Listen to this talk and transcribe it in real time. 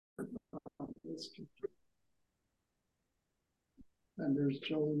And there's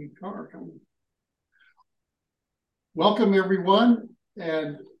Joey Carr coming. Welcome, everyone,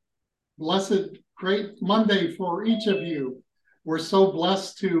 and blessed, great Monday for each of you. We're so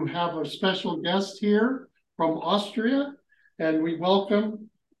blessed to have a special guest here from Austria, and we welcome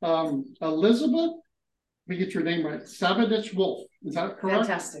Elizabeth. Let me get your name right. Savage-Wolf. Is that correct?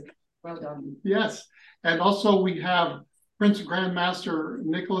 Fantastic. Well done. Yes. And also we have Prince Grandmaster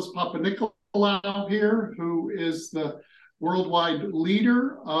Nicholas Papanicolaou here, who is the worldwide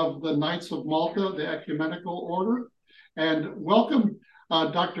leader of the Knights of Malta, the Ecumenical Order. And welcome,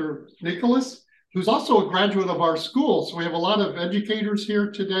 Dr. Nicholas, who's also a graduate of our school. So we have a lot of educators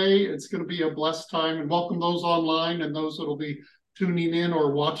here today. It's going to be a blessed time. And welcome those online and those that will be tuning in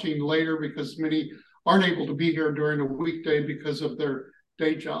or watching later, because many aren't able to be here during a weekday because of their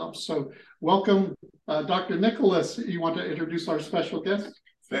day jobs. So welcome, Dr. Nicholas. You want to introduce our special guest?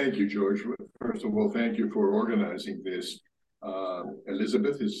 Thank you, George. First of all, thank you for organizing this.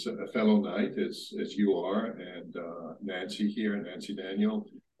 Elizabeth is a fellow Knight, as you are, and Nancy here, Nancy Daniel,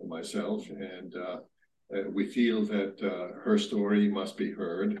 and myself. And we feel that her story must be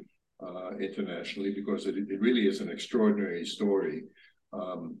heard internationally, because it really is an extraordinary story.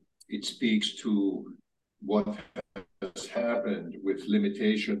 It speaks to what has happened with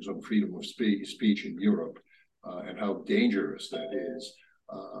limitations on freedom of speech in Europe, and how dangerous that is,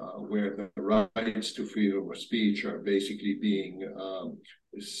 where the rights to freedom of speech are basically being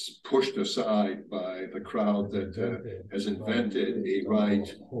pushed aside by the crowd that has invented a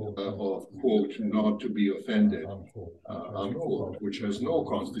right of, quote, not to be offended, unquote, which has no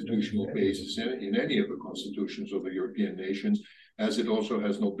constitutional basis in any of the constitutions of the European nations, as it also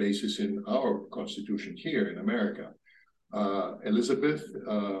has no basis in our constitution here in America. Elizabeth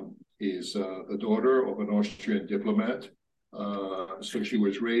is the daughter of an Austrian diplomat. So she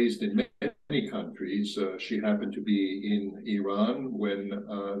was raised in many countries. She happened to be in Iran when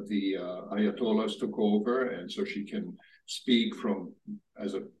the Ayatollahs took over, and so she can speak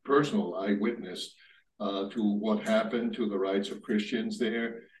as a personal eyewitness to what happened to the rights of Christians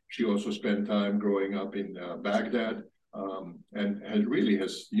there. She also spent time growing up in Baghdad, and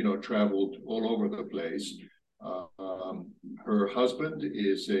has traveled all over the place. Her husband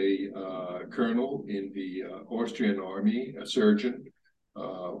is a colonel in the Austrian army, a surgeon,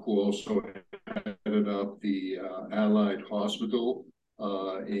 who also headed up the Allied hospital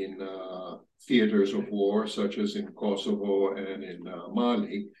in theaters of war, such as in Kosovo and in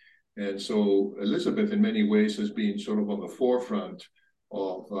Mali. And so Elizabeth, in many ways, has been sort of on the forefront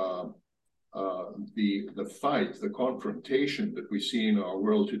of the fight, the confrontation that we see in our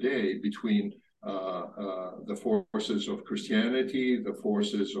world today between the forces of Christianity, the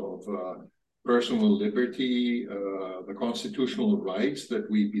forces of personal liberty, the constitutional rights that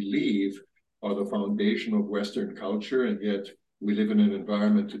we believe are the foundation of Western culture, and yet we live in an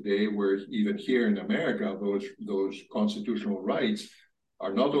environment today where even here in America, those constitutional rights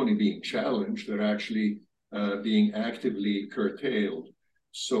are not only being challenged, they're actually being actively curtailed.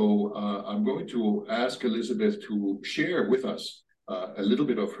 So I'm going to ask Elizabeth to share with us a little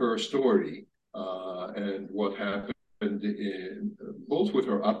bit of her story and what happened both with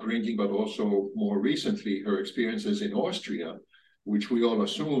her upbringing, but also more recently her experiences in Austria, which we all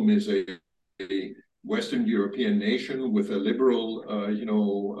assume is a Western European nation with a liberal,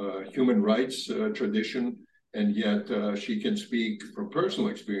 human rights tradition, and yet she can speak from personal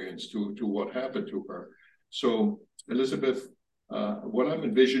experience to what happened to her. So, Elizabeth, what I'm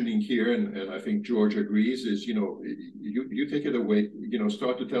envisioning here, and I think George agrees, is you take it away.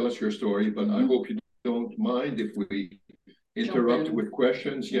 Start to tell us your story, but I hope you don't mind if we interrupt with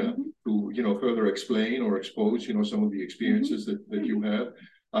questions, to further explain or expose some of the experiences that you have.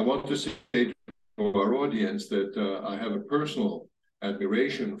 I want to say to our audience that I have a personal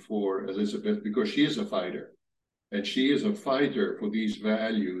admiration for Elizabeth, because she is a fighter, and she is a fighter for these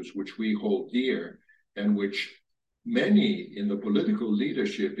values which we hold dear, and which many in the political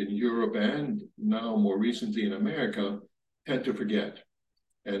leadership in Europe and now more recently in America tend to forget.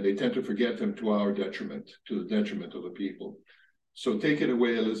 And they tend to forget them to our detriment, to the detriment of the people. So take it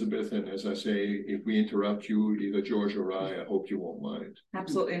away, Elizabeth. And as I say, if we interrupt you, either George or I hope you won't mind.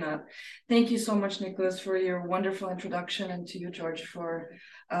 Absolutely not. Thank you so much, Nicholas, for your wonderful introduction, and to you, George, for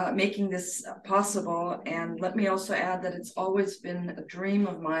making this possible. And let me also add that it's always been a dream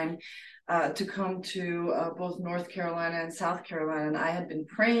of mine to come to both North Carolina and South Carolina. And I had been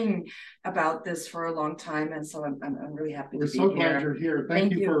praying about this for a long time. And so I'm really happy to be here. We're so glad you're here.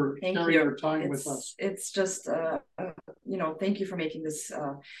 Thank you for sharing your time with us. It's just, thank you for making this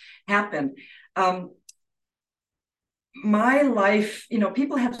happen. my life,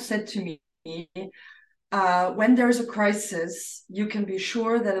 people have said to me, when there's a crisis, you can be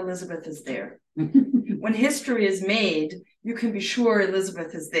sure that Elizabeth is there. When history is made, you can be sure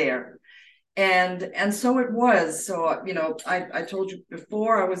Elizabeth is there. And so it was. So, I told you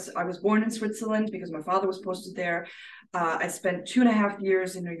before, I was born in Switzerland because my father was posted there. I spent 2.5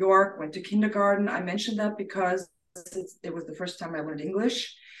 years in New York, went to kindergarten. I mentioned that because it was the first time I learned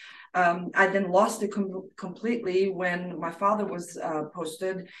English. I then lost it completely when my father was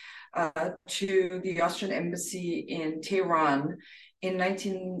posted to the Austrian embassy in Tehran in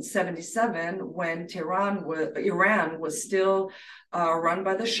 1977, when Iran was still run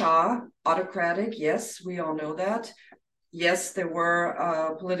by the Shah, autocratic. Yes, we all know that. Yes, there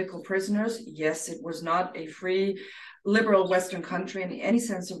were political prisoners. Yes, it was not a free, liberal Western country in any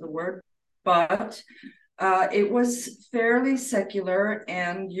sense of the word, but it was fairly secular,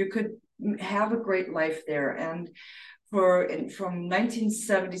 and you could have a great life there. And from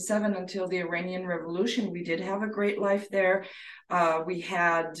 1977 until the Iranian Revolution, we did have a great life there. I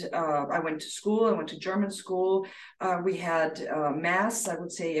went to school, I went to German school. We had mass, I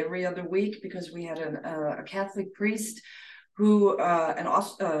would say, every other week, because we had a Catholic priest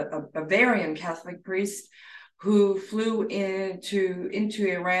a Bavarian Catholic priest who flew into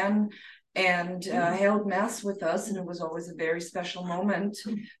Iran and held mass with us, and it was always a very special moment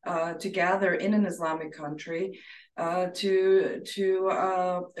to gather in an Islamic country to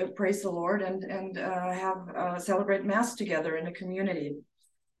praise the Lord and have celebrate mass together in a community.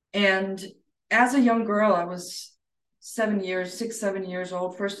 And as a young girl, I was 7 years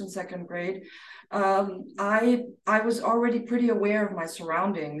old, first and second grade. I was already pretty aware of my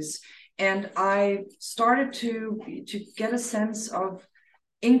surroundings, and I started to get a sense of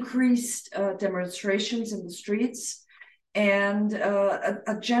increased demonstrations in the streets, and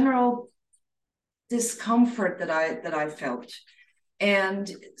a general discomfort that I felt.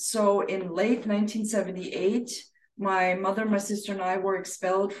 And so in late 1978, my mother, my sister, and I were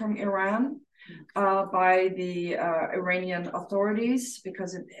expelled from Iran by the Iranian authorities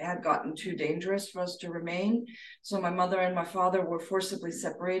because it had gotten too dangerous for us to remain. So my mother and my father were forcibly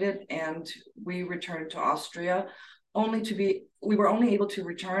separated, and we returned to Austria, we were only able to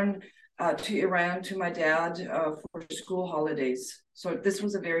return to Iran to my dad for school holidays. So this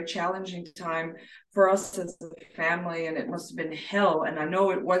was a very challenging time for us as a family, and it must have been hell. And I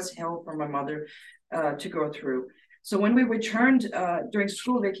know it was hell for my mother to go through. So when we returned during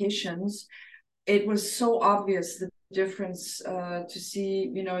school vacations, it was so obvious the difference to see,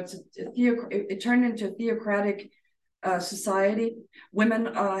 it turned into a theocratic society.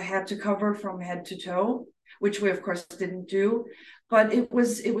 Women had to cover from head to toe, which we of course didn't do. But it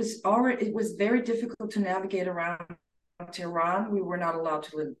was very difficult to navigate around Tehran. We were not allowed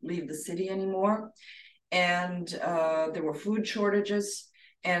to leave the city anymore, and there were food shortages.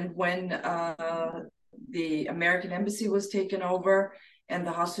 And when the American embassy was taken over and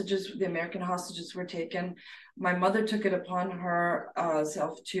the American hostages were taken, my mother took it upon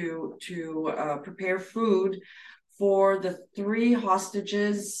herself to prepare food for the 3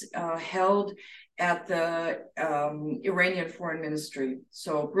 hostages held at the Iranian Foreign Ministry.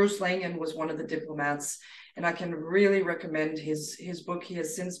 So Bruce Langan was one of the diplomats, and I can really recommend his book. He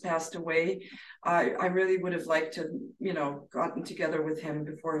has since passed away. I really would have liked to, gotten together with him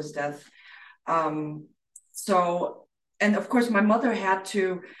before his death. And of course, my mother had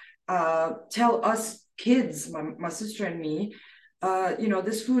to tell us kids, my sister and me,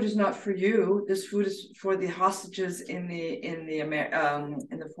 this food is not for you. This food is for the hostages in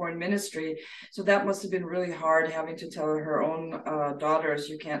the foreign ministry. So that must have been really hard, having to tell her own daughters,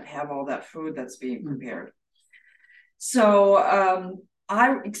 you can't have all that food that's being prepared. So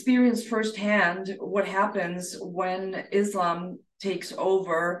I experienced firsthand what happens when Islam takes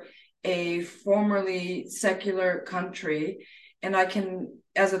over a formerly secular country. And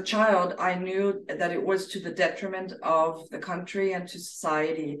as a child, I knew that it was to the detriment of the country and to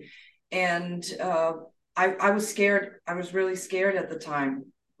society. And I was scared. I was really scared at the time.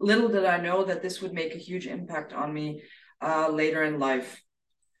 Little did I know that this would make a huge impact on me later in life.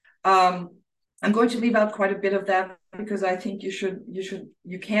 I'm going to leave out quite a bit of that because I think you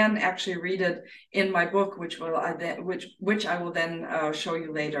can actually read it in my book, which I will then show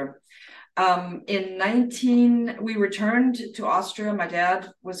you later. We returned to Austria. My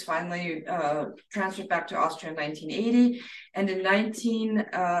dad was finally transferred back to Austria in 1980. And in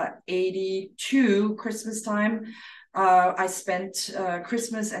 1982, Christmas time, I spent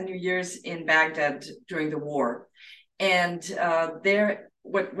Christmas and New Year's in Baghdad during the war. And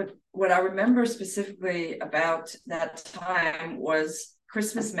what I remember specifically about that time was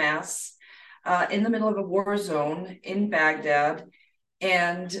Christmas Mass. in the middle of a war zone in Baghdad.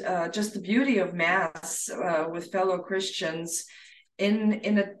 And just the beauty of Mass with fellow Christians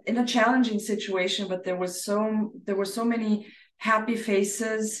in a challenging situation, but there were so many happy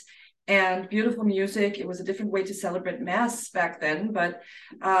faces and beautiful music. It was a different way to celebrate Mass back then, but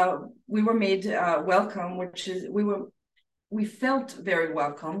we were made welcome, we felt very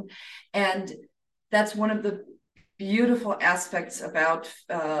welcome. And that's one of the beautiful aspects about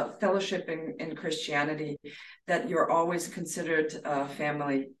fellowship in Christianity, that you're always considered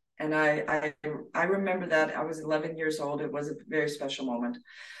family. And I remember that. I was 11 years old. It was a very special moment.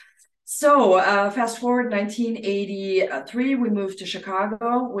 So fast forward 1983, we moved to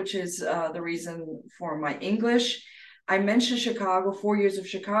Chicago, which is the reason for my English. I mentioned Chicago, 4 years of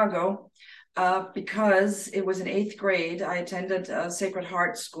Chicago, because it was in 8th grade. I attended Sacred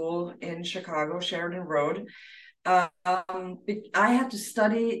Heart School in Chicago, Sheridan Road. I had to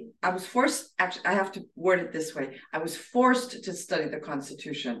study, I was forced, actually, I have to word it this way. I was forced to study the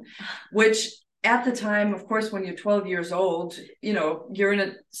Constitution, which at the time, of course, when you're 12 years old, you know, you're in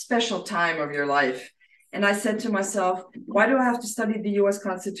a special time of your life. And I said to myself, why do I have to study the US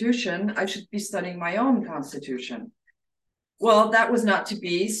Constitution? I should be studying my own Constitution. Well, that was not to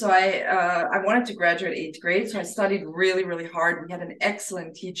be. So I wanted to graduate 8th grade. So I studied really, really hard. We had an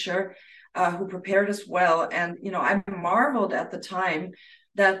excellent teacher who prepared us well. And, you know, I marveled at the time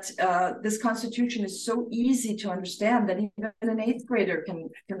that this Constitution is so easy to understand that even an 8th grader can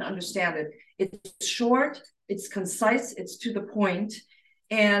understand it. It's short, it's concise, it's to the point.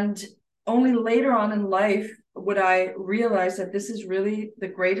 And only later on in life would I realize that this is really the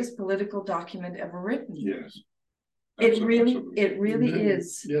greatest political document ever written. Yes. It really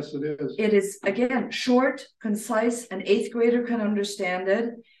is. Yes, it is. It is, again, short, concise, an 8th grader can understand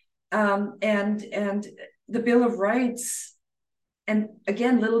it. And the Bill of Rights, and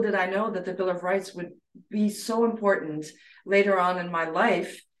again, little did I know that the Bill of Rights would be so important later on in my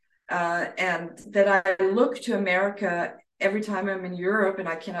life, and that I look to America every time I'm in Europe, and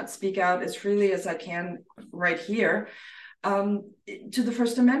I cannot speak out as freely as I can right here, to the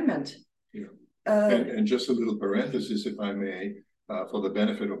First Amendment. Yeah. And just a little parenthesis, if I may, for the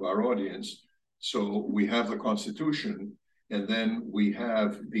benefit of our audience. So we have the Constitution, and then we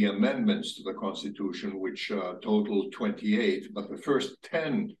have the amendments to the Constitution, which total 28, but the first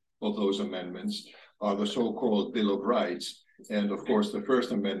 10 of those amendments are the so-called Bill of Rights. And of course, the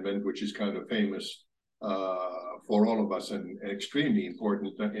First Amendment, which is kind of famous for all of us and extremely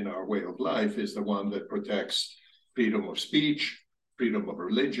important in our way of life, is the one that protects freedom of speech, freedom of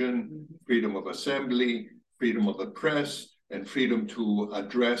religion, freedom of assembly, freedom of the press, and freedom to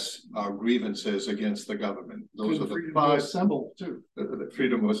address our grievances against the government. Those are the 5 assemble too. The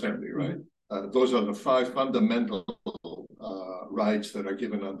freedom of assembly, right? Those are the 5 fundamental rights that are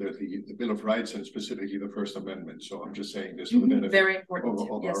given under the Bill of Rights, and specifically the First Amendment. So I'm just saying this for the benefit very important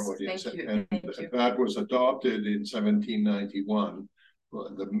of yes, our audience. thank you. And thank you. that was adopted in 1791.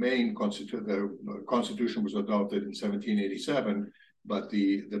 The main Constitution was adopted in 1787. But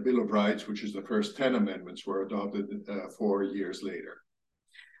the Bill of Rights, which is the first 10 amendments, were adopted 4 years later.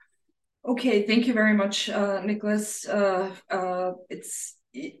 Okay, thank you very much, Nicholas. It's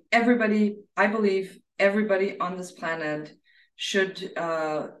everybody, I believe everybody on this planet should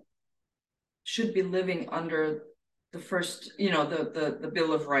be living under the first, you know, the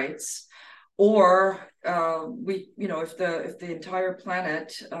Bill of Rights, or if the entire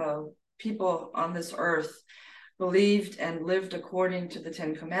planet, people on this earth believed and lived according to the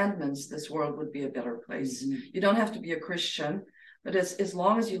 10 Commandments, this world would be a better place. You don't have to be a Christian, but as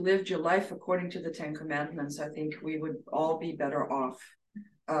long as you lived your life according to the 10 Commandments, I think we would all be better off.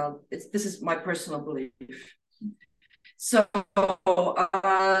 This is my personal belief. So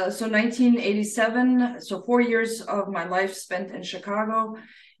 1987, so 4 years of my life spent in Chicago,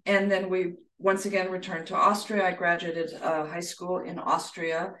 and then we once again returned to Austria. I graduated high school in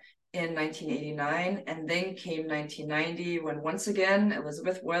Austria in 1989, and then came 1990, when once again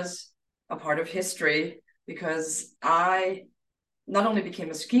Elizabeth was a part of history, because I not only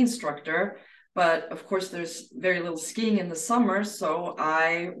became a ski instructor, but of course there's very little skiing in the summer, so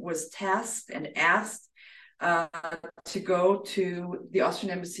I was tasked and asked to go to the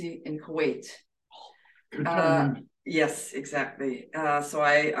Austrian embassy in Kuwait. Yes, exactly. So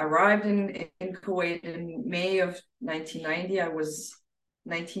I arrived in Kuwait in May of 1990. I was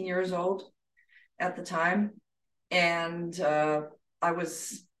 19 years old at the time, and I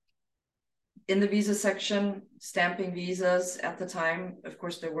was in the visa section stamping visas at the time. Of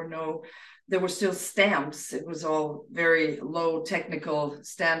course, there were still stamps. It was all very low technical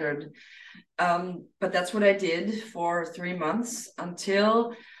standard, but that's what I did for 3 months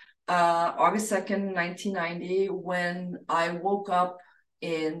until August 2nd, 1990, when I woke up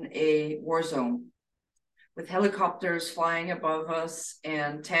in a war zone with helicopters flying above us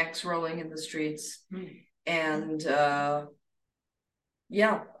and tanks rolling in the streets. And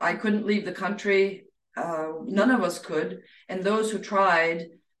yeah, I couldn't leave the country. None of us could. And those who tried,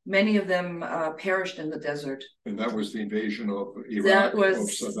 many of them perished in the desert. And that was the invasion of Iraq. That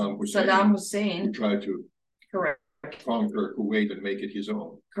was of Saddam Saddam Hussein, who Hussein. tried to Correct. conquer Kuwait and make it his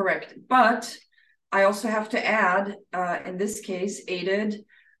own. Correct. But I also have to add, in this case, aided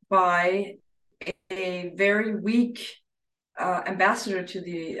by a very weak ambassador to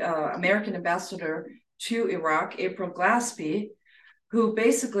the American ambassador to Iraq, April Glaspie, who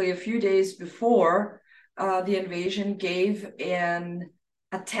basically a few days before the invasion gave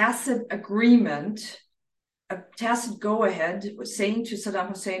a tacit agreement, a tacit go-ahead, saying to Saddam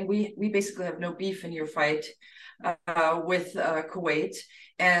Hussein, we basically have no beef in your fight with Kuwait.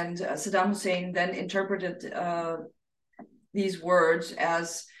 And Saddam Hussein then interpreted these words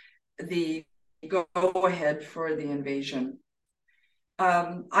as the go-ahead for the invasion.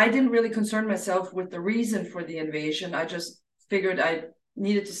 I didn't really concern myself with the reason for the invasion. I just figured I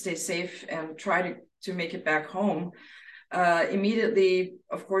needed to stay safe and try to make it back home. Immediately,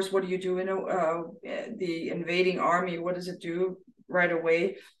 of course, what do you do in the invading army? What does it do right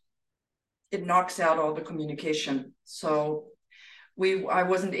away? It knocks out all the communication. So I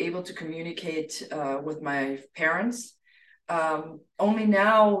wasn't able to communicate with my parents. Only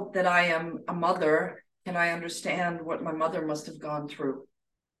now that I am a mother can I understand what my mother must have gone through.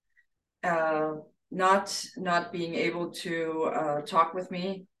 Not being able to talk with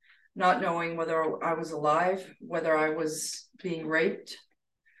me, not knowing whether I was alive, whether I was being raped,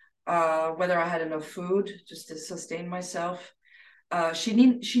 whether I had enough food just to sustain myself. She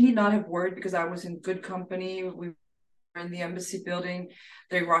need not have worried because I was in good company. We were in the embassy building.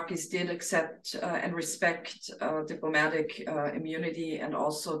 The Iraqis did accept and respect diplomatic immunity and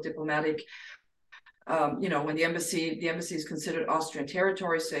also diplomatic. When the embassy is considered Austrian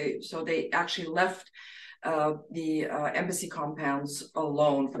territory, so they actually left the embassy compounds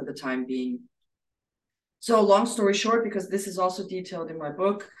alone for the time being. So long story short, because this is also detailed in my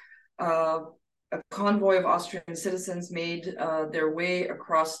book, a convoy of Austrian citizens made their way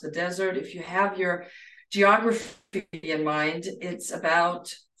across the desert. If you have your geography in mind, it's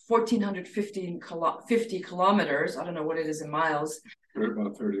about 1,450 kilometers. I don't know what it is in miles.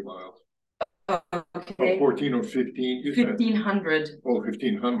 About 30 miles. Okay. 14 or 15? 1,500. Oh,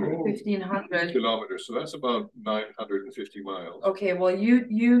 1,500. 1,500 kilometers. So that's about 950 miles. Okay, well,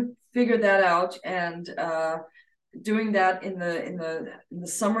 you figured that out, and doing that in the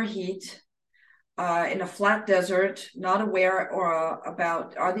summer heat, in a flat desert, not aware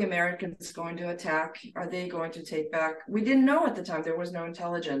about, are the Americans going to attack? Are they going to take back? We didn't know at the time. There was no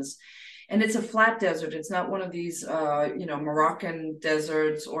intelligence. And it's a flat desert. It's not one of these, Moroccan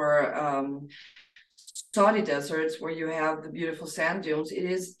deserts or Saudi deserts where you have the beautiful sand dunes. It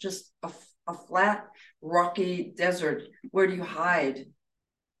is just a flat, rocky desert. Where do you hide?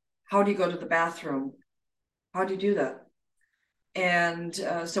 How do you go to the bathroom? How do you do that? And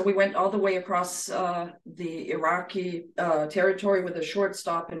so we went all the way across the Iraqi territory with a short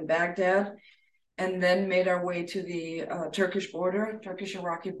stop in Baghdad, and then made our way to the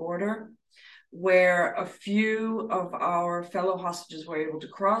Turkish-Iraqi border, where a few of our fellow hostages were able to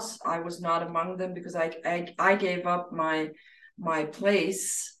cross. I was not among them because I gave up my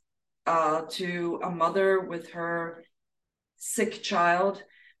place to a mother with her sick child.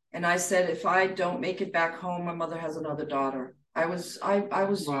 And I said, if I don't make it back home, my mother has another daughter. I was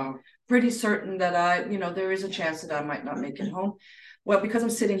wow. Pretty certain that there is a chance that I might not make it home. Well, because I'm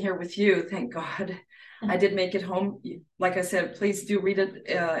sitting here with you, thank God, I did make it home. Like I said, please do read it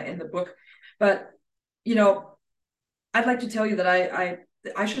in the book. But, I'd like to tell you that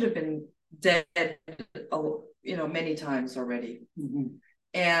I should have been dead, many times already. Mm-hmm.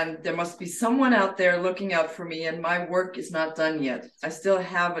 And there must be someone out there looking out for me, and my work is not done yet. I still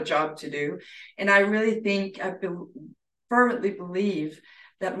have a job to do. And I really think, I fervently believe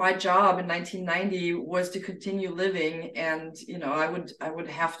that my job in 1990 was to continue living, and I would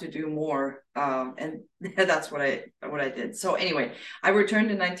have to do more, and that's what I did. So anyway, I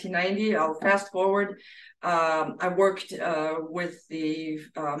returned in 1990. I'll fast forward. I worked with the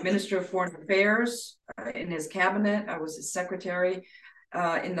Minister of Foreign Affairs in his cabinet. I was his secretary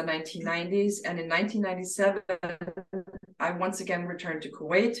in the 1990s, and in 1997, I once again returned to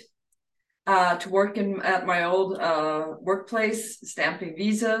Kuwait. To work at my old workplace, stamping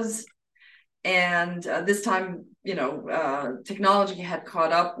visas. And this time, technology had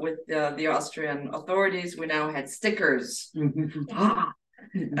caught up with the Austrian authorities. We now had stickers.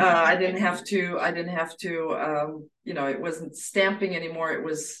 I didn't have to, you know, it wasn't stamping anymore. It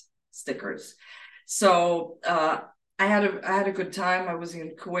was stickers. So I had a good time. I was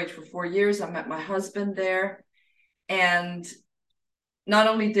in Kuwait for 4 years. I met my husband there. And not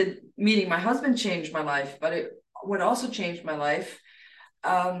only did meeting my husband change my life, but it would also change my life.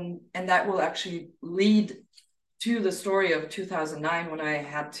 And that will actually lead to the story of 2009 when I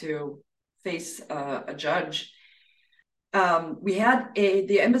had to face a judge.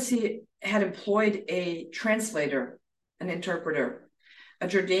 The embassy had employed a translator, an interpreter, a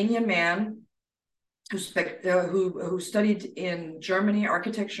Jordanian man who studied in Germany,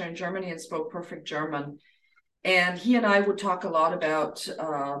 architecture in Germany, and spoke perfect German. And he and I would talk a lot about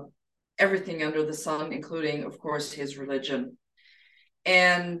everything under the sun, including, of course, his religion.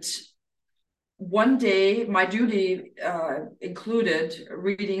 And one day, my duty included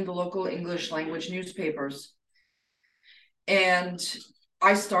reading the local English language newspapers. And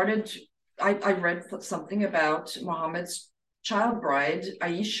I read something about Muhammad's child bride,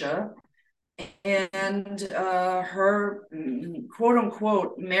 Aisha, and her quote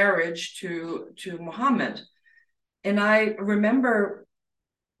unquote marriage to Muhammad. And I remember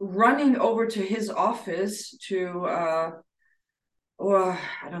running over to his office to, I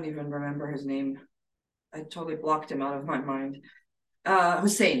don't even remember his name. I totally blocked him out of my mind.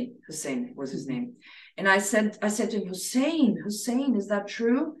 Hussein was his name. And I said to him, Hussein, is that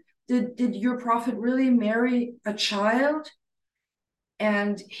true? Did your prophet really marry a child?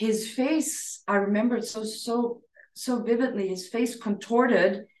 And his face, I remember it so vividly, his face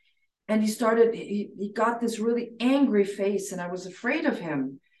contorted, and he got this really angry face, and I was afraid of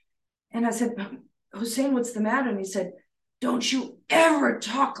him. And I said, Hussein, what's the matter? And he said, don't you ever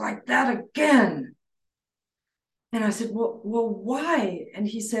talk like that again. And I said, well, why? And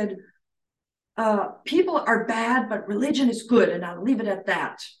he said, people are bad, but religion is good, and I'll leave it at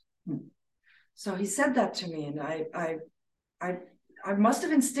that. So he said that to me, and I must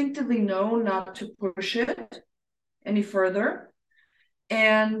have instinctively known not to push it any further.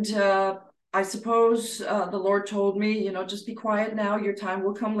 And I suppose the Lord told me, you know, just be quiet now, your time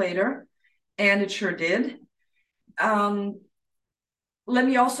will come later. And it sure did. Let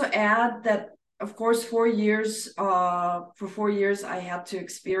me also add that, of course, 4 years, for 4 years, I had to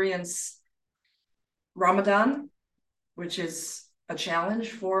experience Ramadan, which is a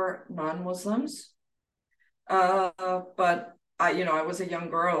challenge for non-Muslims. But I was a young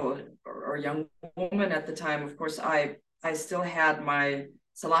girl or a young woman at the time. Of course, I still had my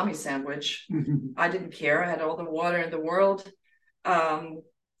salami sandwich. I didn't care. I had all the water in the world.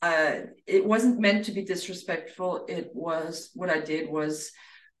 It wasn't meant to be disrespectful. What I did was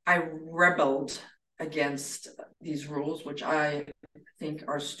I rebelled against these rules, which I think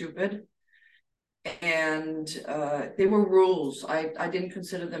are stupid. And they were rules. I didn't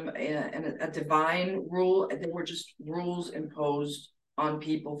consider them a divine rule. They were just rules imposed on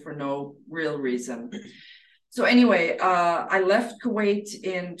people for no real reason. So anyway, I left Kuwait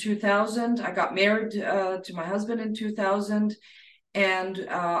in 2000. I got married to my husband in 2000, and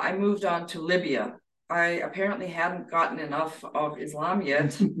I moved on to Libya. I apparently hadn't gotten enough of Islam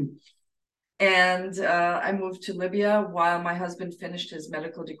yet. And I moved to Libya while my husband finished his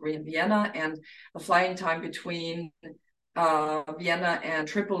medical degree in Vienna, and the flying time between Vienna and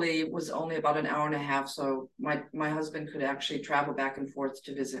Tripoli was only about an hour and a half. So my husband could actually travel back and forth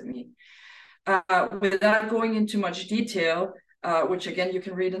to visit me. Without going into much detail, which again, you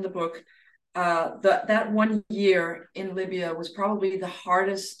can read in the book, that 1 year in Libya was probably the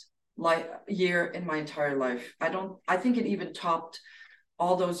hardest year in my entire life. I think it even topped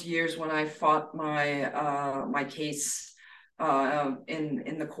all those years when I fought my case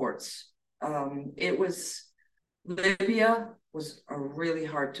in the courts. Libya was a really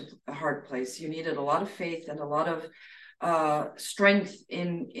hard place. You needed a lot of faith and a lot of strength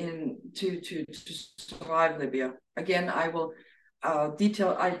to survive Libya. Again, I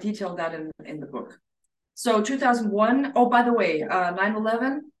detail that in the book. So 2001. Oh, by the way,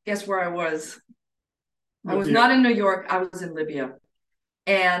 9/11. Guess where I was? Libya. I was not in New York. I was in Libya.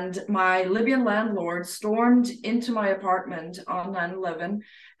 And my Libyan landlord stormed into my apartment on 9/11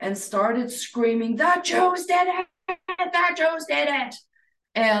 and started screaming, "The Jews did it! The Jews did it!"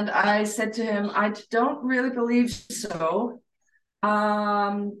 And I said to him, "I don't really believe so.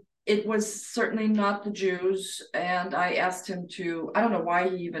 It was certainly not the Jews." And I asked him to, I don't know why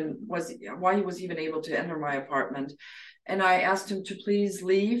he was even able to enter my apartment. And I asked him to please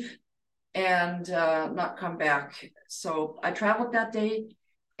leave and not come back. So I traveled that day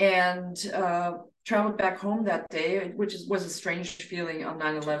and traveled back home that day, was a strange feeling on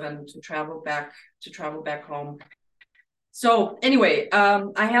 9/11 to travel back home. So anyway,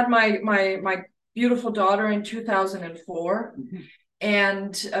 I had my beautiful daughter in 2004,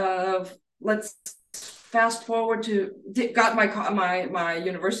 and let's fast forward to got my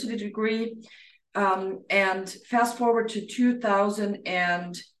university degree, and fast forward to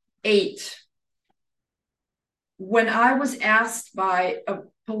 2008, when I was asked by a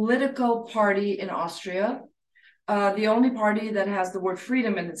political party in Austria, the only party that has the word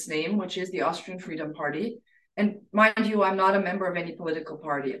freedom in its name, which is the Austrian Freedom Party. And mind you, I'm not a member of any political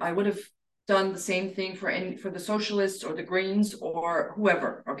party. I would have done the same thing for the socialists or the Greens or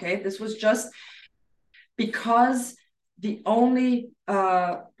whoever. Okay, this was just because the only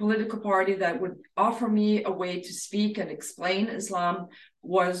political party that would offer me a way to speak and explain Islam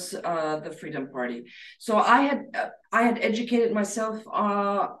was the Freedom Party. So I had educated myself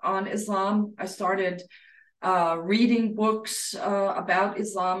on Islam. I started reading books about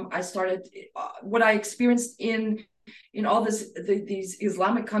Islam. I started what I experienced in all these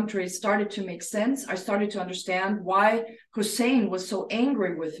Islamic countries started to make sense. I started to understand why Hussein was so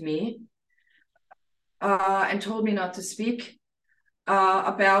angry with me and told me not to speak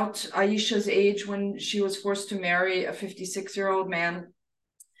about Aisha's age when she was forced to marry a 56-year-old man.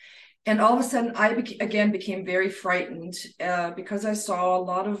 And all of a sudden, I again became very frightened because I saw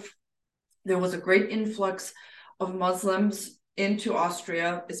there was a great influx of Muslims into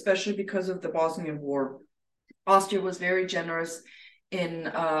Austria, especially because of the Bosnian War. Austria was very generous in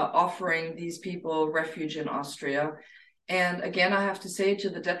offering these people refuge in Austria. And again, I have to say, to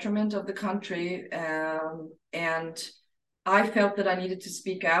the detriment of the country. And I felt that I needed to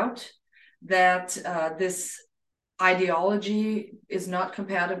speak out, that this ideology is not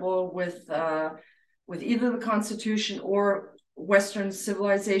compatible with either the Constitution or Western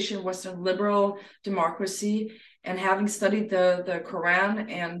civilization, Western liberal democracy. And having studied the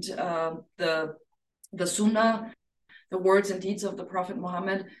Quran and the Sunnah, the words and deeds of the Prophet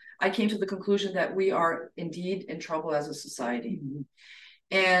Muhammad, I came to the conclusion that we are indeed in trouble as a society. Mm-hmm.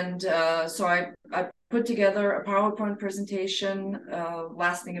 And so I put together a PowerPoint presentation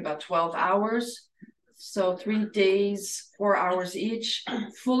lasting about 12 hours. So 3 days, 4 hours each,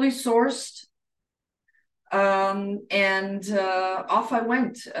 fully sourced. And off I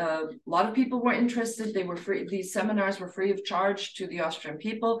went. A lot of people were interested. They were free. These seminars were free of charge to the Austrian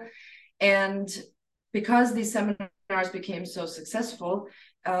people. And because these seminars became so successful,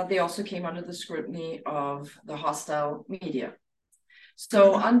 they also came under the scrutiny of the hostile media.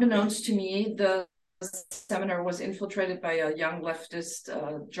 So unbeknownst to me, the seminar was infiltrated by a young leftist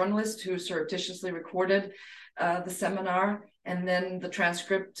journalist who surreptitiously recorded the seminar, and then the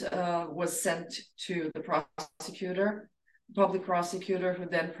transcript was sent to the public prosecutor, who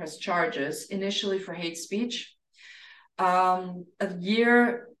then pressed charges, initially for hate speech. A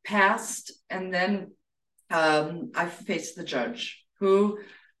year passed, and then I faced the judge, who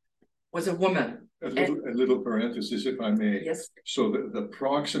was a woman. A little parenthesis, if I may. Yes. So the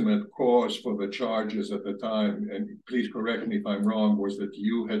proximate cause for the charges at the time, and please correct me if I'm wrong, was that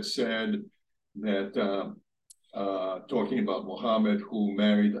you had said that talking about Muhammad, who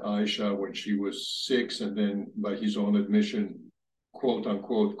married Aisha when she was 6, and then by his own admission, quote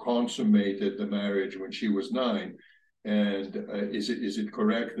unquote, consummated the marriage when she was 9. And is it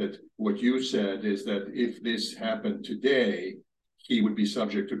correct that what you said is that if this happened today, he would be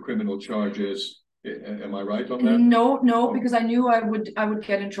subject to criminal charges? Am I right on that? No, because I knew I would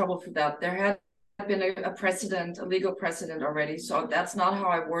get in trouble for that. There had been a precedent, a legal precedent already, so that's not how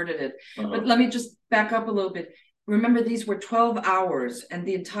I worded it. But let me just back up a little bit. Remember, these were 12 hours, and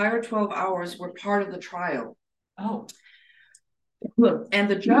the entire 12 hours were part of the trial. Oh. And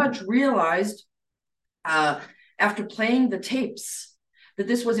the judge realized, after playing the tapes, that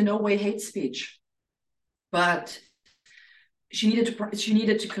this was in no way hate speech, but she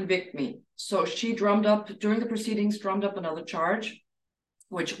needed to convict me. So she during the proceedings, drummed up another charge,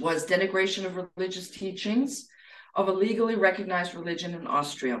 which was denigration of religious teachings of a legally recognized religion in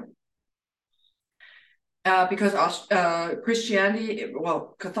Austria. Because Christianity,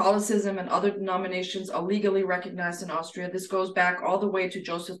 Catholicism and other denominations are legally recognized in Austria. This goes back all the way to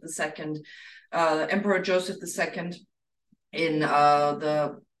Joseph II, Emperor Joseph II in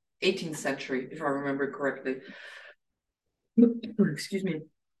the 18th century, if I remember correctly. Excuse me.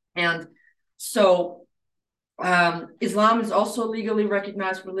 And so Islam is also a legally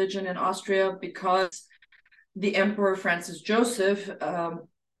recognized religion in Austria because the Emperor Francis Joseph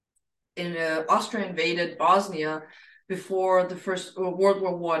Austria invaded Bosnia before the First World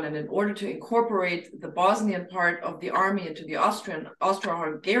War I, and in order to incorporate the Bosnian part of the army into the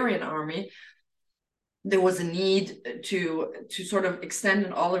Austro-Hungarian army, there was a need to sort of extend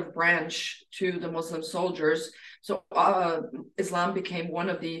an olive branch to the Muslim soldiers. So Islam became one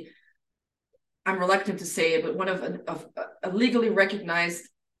of the, I'm reluctant to say it, but one of a legally recognized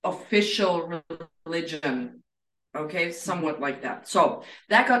official religion. Okay, somewhat like that. So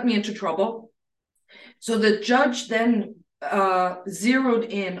that got me into trouble. So the judge then zeroed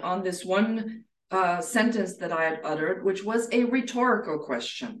in on this one sentence that I had uttered, which was a rhetorical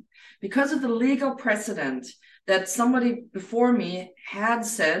question. Because of the legal precedent that somebody before me had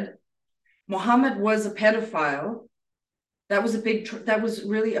said Muhammad was a pedophile, that was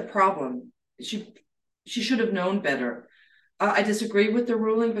really a problem. She should have known better. I disagree with the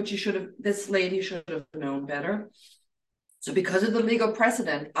ruling, but this lady should have known better. So because of the legal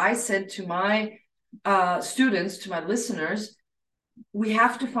precedent, I said to my students, to my listeners, we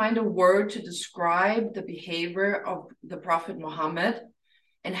have to find a word to describe the behavior of the Prophet Muhammad.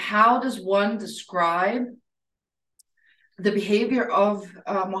 And how does one describe the behavior of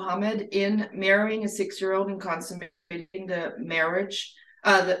Muhammad in marrying a 6-year-old and consummating the marriage?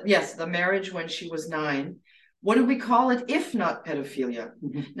 The marriage when she was 9. What do we call it if not pedophilia?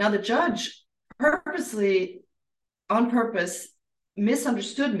 Mm-hmm. Now the judge on purpose,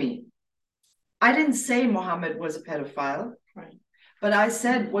 misunderstood me. I didn't say Muhammad was a pedophile, right? But I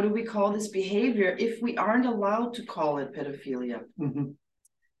said, what do we call this behavior if we aren't allowed to call it pedophilia? Mm-hmm.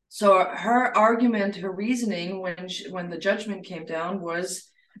 So her argument, her reasoning when the judgment came down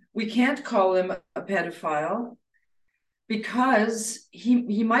was, we can't call him a pedophile because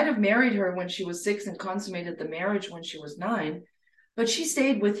he might have married her when she was 6 and consummated the marriage when she was 9, but she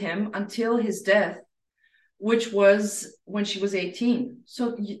stayed with him until his death, which was when she was 18.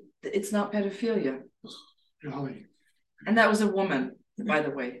 So it's not pedophilia. Golly. And that was a woman, by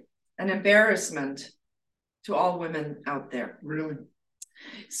the way, an embarrassment to all women out there. Really?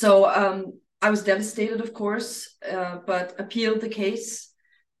 So I was devastated, of course, but appealed the case.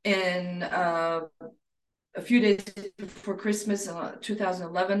 And a few days before Christmas,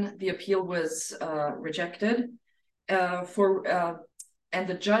 2011, the appeal was rejected. And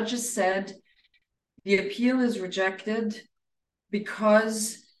the judges said the appeal is rejected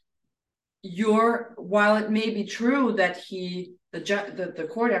because while it may be true that the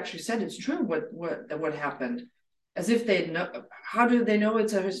court actually said it's true what happened, as if they know. How do they know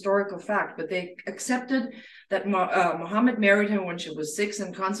it's a historical fact? But they accepted that Muhammad married her when she was 6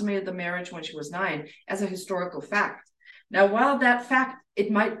 and consummated the marriage when she was 9 as a historical fact. Now, while that fact,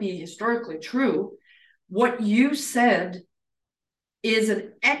 it might be historically true, what you said is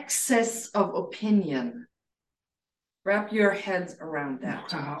an excess of opinion. Wrap your heads around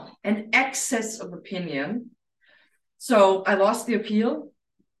that. Wow. An excess of opinion. So I lost the appeal,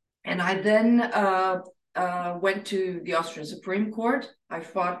 and I then went to the Austrian Supreme Court. I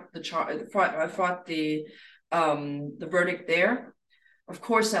fought the verdict there. Of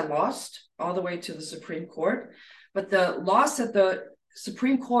course, I lost all the way to the Supreme Court, but the loss at the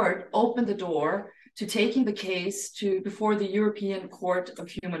Supreme Court opened the door to taking the case before the European Court of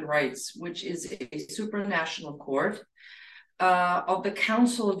Human Rights, which is a supranational court of the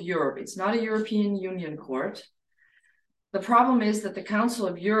Council of Europe. It's not a European Union court. The problem is that the Council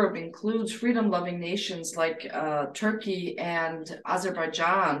of Europe includes freedom-loving nations like Turkey and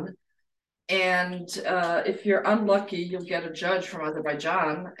Azerbaijan. And if you're unlucky, you'll get a judge from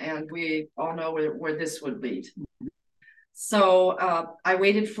Azerbaijan, and we all know where this would lead. So I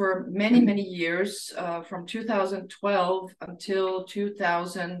waited for many, many years, from 2012 until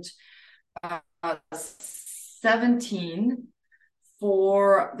 2017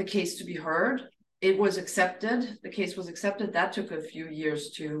 for the case to be heard. It was accepted. The case was accepted. That took a few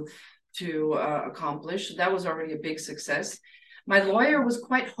years to accomplish. That was already a big success. My lawyer was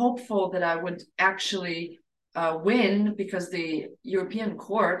quite hopeful that I would actually win, because the European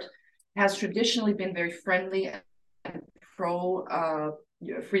Court has traditionally been very friendly and pro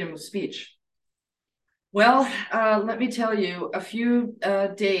freedom of speech. Well, let me tell you, a few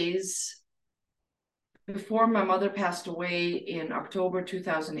days before my mother passed away in October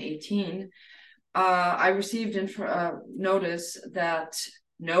 2018, I received notice that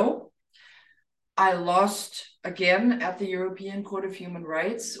no, I lost again at the European Court of Human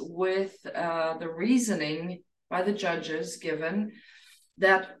Rights, with the reasoning by the judges given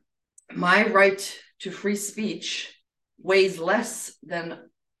that my right to free speech weighs less than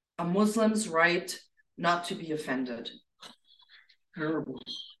a Muslim's right not to be offended. Terrible.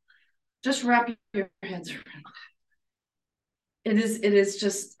 Just wrap your heads around it. It is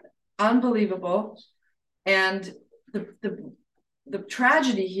just unbelievable. And the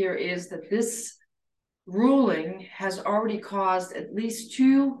tragedy here is that this ruling has already caused at least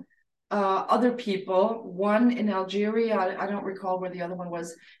 2 other people, one in Algeria, I don't recall where the other one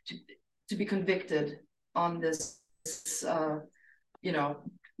was, to be convicted on this, you know,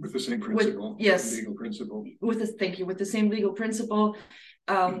 with the same principle, yes, legal principle. With this, thank you, with the same legal principle,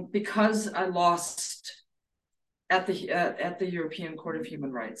 because I lost at the European Court of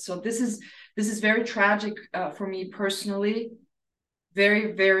Human Rights. So this is very tragic for me personally,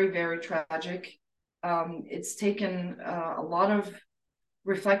 very, very, very tragic. It's taken a lot of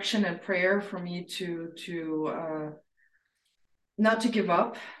reflection and prayer for me to not to give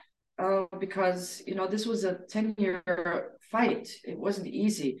up, because this was a 10-year fight. It wasn't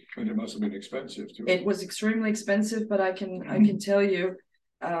easy, and it must have been expensive too. It was extremely expensive, but I can tell you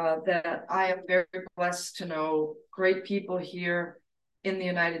that I am very blessed to know great people here in the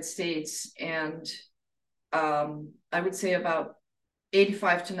United States, and I would say about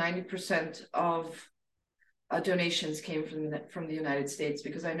 85 to 90% of donations came from the United States,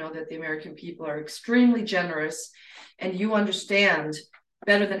 because I know that the American people are extremely generous, and you understand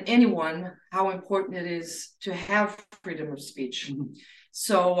better than anyone how important it is to have freedom of speech. Mm-hmm.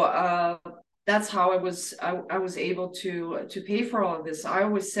 So that's how I was able to pay for all of this. I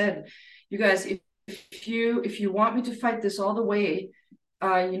always said, you guys, if you want me to fight this all the way,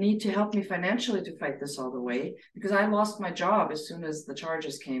 you need to help me financially to fight this all the way, because I lost my job as soon as the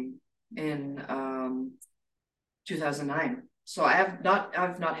charges came in 2009. So I've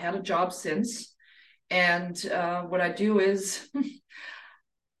not had a job since, and what I do is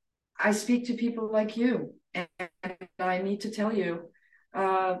I speak to people like you, and I need to tell you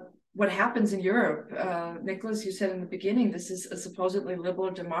what happens in Europe. Nicholas, you said in the beginning, this is a supposedly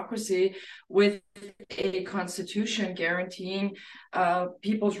liberal democracy with a constitution guaranteeing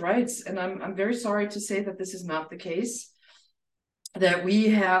people's rights. And I'm very sorry to say that this is not the case, that we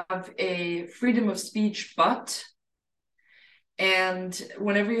have a freedom of speech, and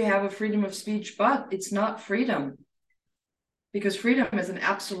whenever you have a freedom of speech, but it's not freedom, because freedom is an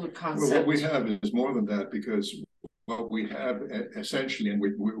absolute concept. Well, what we have is more than that, because what we have essentially, and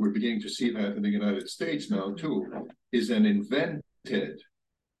we're beginning to see that in the United States now too, is an invented,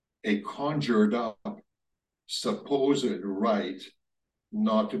 a conjured up, supposed right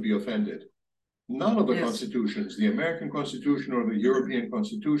not to be offended. None of the constitutions, the American Constitution or the European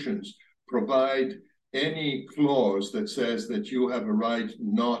constitutions, provide any clause that says that you have a right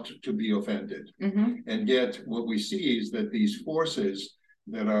not to be offended. Mm-hmm. And yet what we see is that these forces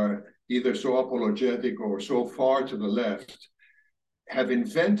that are either so apologetic or so far to the left have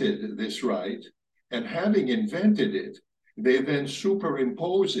invented this right, and having invented it, they then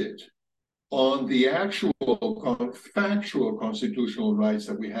superimpose it on the actual factual constitutional rights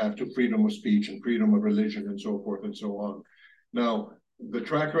that we have to freedom of speech and freedom of religion and so forth and so on. Now, the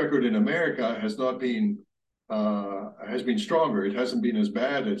track record in America has not been has been stronger. It hasn't been as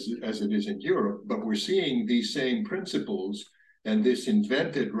bad as it is in Europe, but we're seeing these same principles and this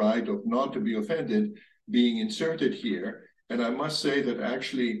invented right of not to be offended being inserted here. And I must say that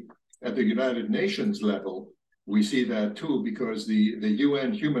actually at the United Nations level, we see that too, because the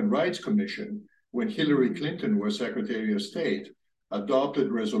UN Human Rights Commission, when Hillary Clinton was Secretary of State,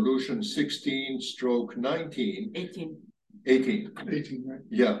 adopted Resolution 16/19. 18, right?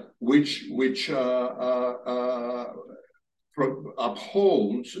 Yeah, which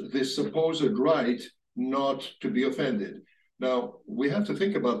upholds this supposed right not to be offended. Now, we have to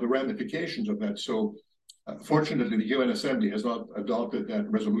think about the ramifications of that. So, fortunately, the UN Assembly has not adopted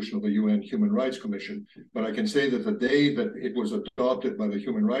that resolution of the UN Human Rights Commission, but I can say that the day that it was adopted by the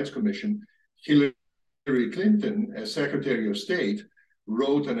Human Rights Commission, Hillary Clinton, as Secretary of State,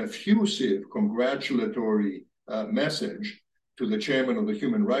 wrote an effusive congratulatory message to the chairman of the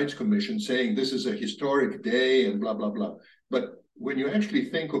Human Rights Commission saying this is a historic day and blah, blah, blah. But when you actually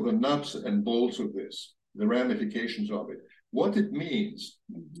think of the nuts and bolts of this, the ramifications of it, what it means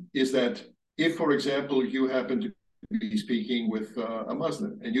is that if, for example, you happen to be speaking with a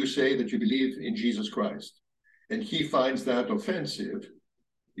Muslim and you say that you believe in Jesus Christ and he finds that offensive,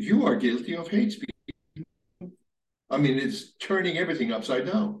 you are guilty of hate speech. I mean, it's turning everything upside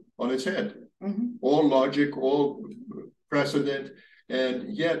down on its head. Mm-hmm. All logic, all precedent,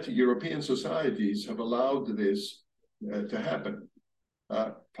 and yet European societies have allowed this to happen.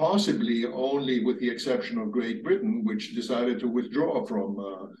 Possibly only with the exception of Great Britain, which decided to withdraw from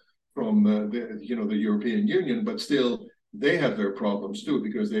the European Union, but still they have their problems too,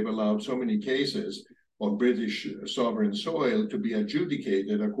 because they've allowed so many cases on British sovereign soil to be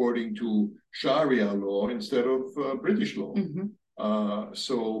adjudicated according to Sharia law instead of British law. Mm-hmm.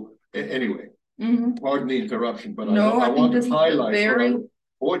 Anyway, mm-hmm. Pardon the interruption, but no, I want to highlight for our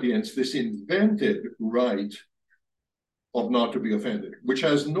audience this invented right of not to be offended, which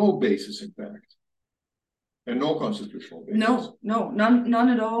has no basis in fact, and no constitutional basis. No, none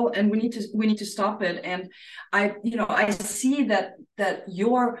at all. And we need to stop it. And I see that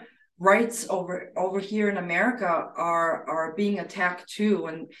your rights over here in America are being attacked too.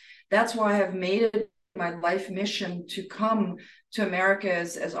 And that's why I have made it my life mission to come to America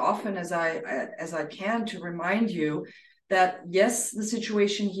as often as I can, to remind you that yes, the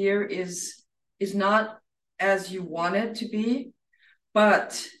situation here is not as you want it to be,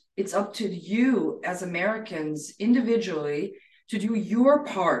 but it's up to you as Americans individually to do your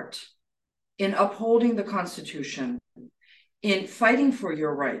part in upholding the Constitution, in fighting for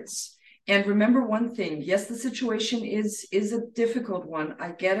your rights. And remember one thing, yes, the situation is a difficult one.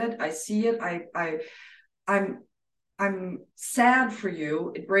 I get it, I see it, I'm sad for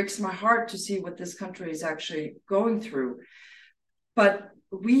you. It breaks my heart to see what this country is actually going through. But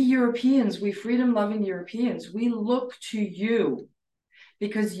we Europeans, we freedom-loving Europeans, we look to you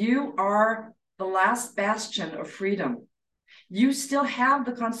because you are the last bastion of freedom. You still have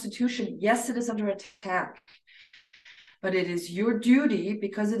the Constitution. Yes, it is under attack, but it is your duty,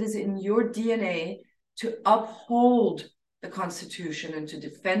 because it is in your DNA, to uphold the Constitution and to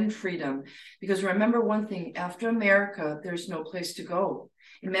defend freedom. Because remember one thing, after America, there's no place to go.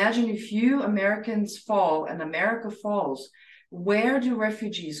 Imagine if you Americans fall and America falls, where do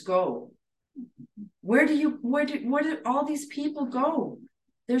refugees go? Where do all these people go?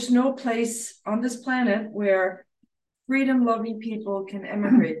 There's no place on this planet where freedom-loving people can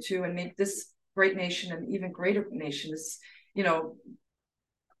emigrate to and make this great nation an even greater nation. This,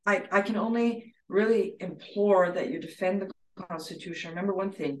 I can only really implore that you defend the Constitution. Remember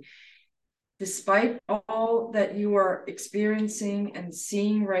one thing, despite all that you are experiencing and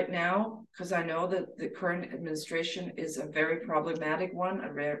seeing right now, because I know that the current administration is a very problematic one,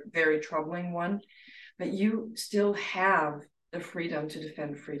 a very troubling one, but you still have the freedom to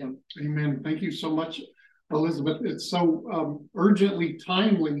defend freedom. Amen. Thank you so much, Elizabeth. It's so urgently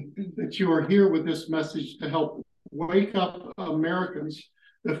timely that you are here with this message to help wake up Americans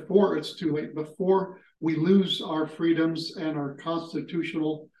before it's too late, before we lose our freedoms and our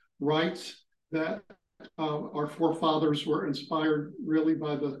constitutional rights that our forefathers were inspired really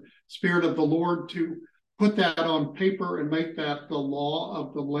by the Spirit of the Lord to put that on paper and make that the law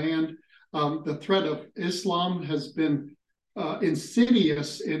of the land. The threat of Islam has been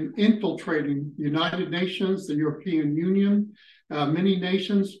insidious in infiltrating the United Nations, the European Union, many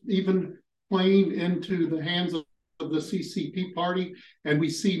nations, even playing into the hands of the CCP party. And we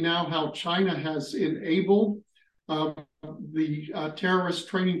see now how China has enabled the terrorist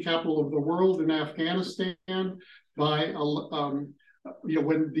training capital of the world in Afghanistan by,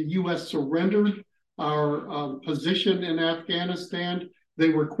 when the U.S. surrendered our position in Afghanistan, they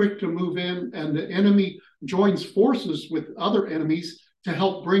were quick to move in, and the enemy joins forces with other enemies to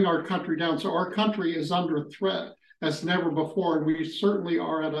help bring our country down. So our country is under threat as never before, and we certainly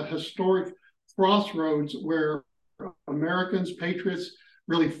are at a historic crossroads where Americans, patriots,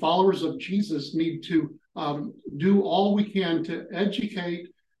 really followers of Jesus, need to do all we can to educate,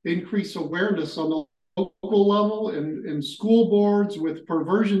 increase awareness on the local level and in school boards, with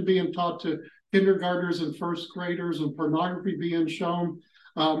perversion being taught to kindergartners and first graders and pornography being shown,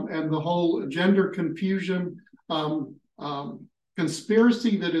 and the whole gender confusion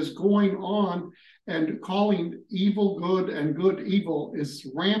conspiracy that is going on, and calling evil good and good evil is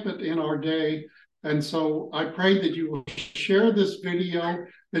rampant in our day. And so I pray that you will share this video,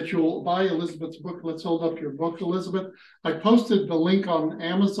 that you'll buy Elizabeth's book. Let's hold up your book, Elizabeth. I posted the link on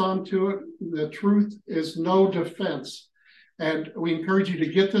Amazon to it. The Truth is No Defense. And we encourage you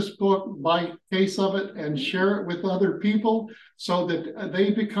to get this book, buy a case of it, and share it with other people so that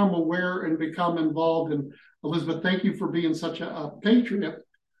they become aware and become involved. And Elizabeth, thank you for being such a patriot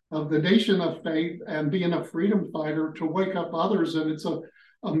of the nation of faith and being a freedom fighter to wake up others. And it's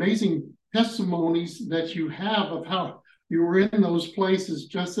amazing testimonies that you have of how you were in those places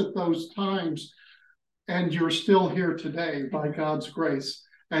just at those times, and you're still here today by God's grace.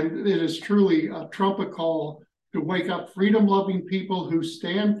 And it is truly a trumpet call to wake up freedom-loving people who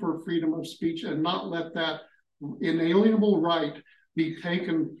stand for freedom of speech and not let that inalienable right be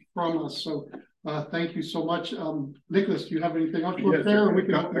taken from us. So thank you so much. Nicholas, do you have anything else to share? Or we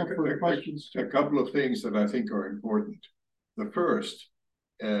can open up for questions. A couple of things that I think are important. The first,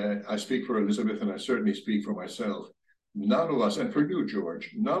 I speak for Elizabeth, and I certainly speak for myself. None of us, and for you,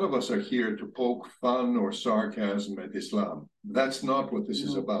 George, none of us are here to poke fun or sarcasm at Islam. That's not what this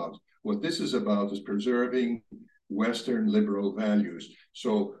is about. What this is about is preserving Western liberal values.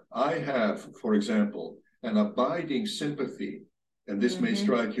 So I have, for example, an abiding sympathy, and this may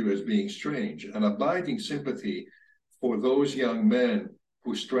strike you as being strange, an abiding sympathy for those young men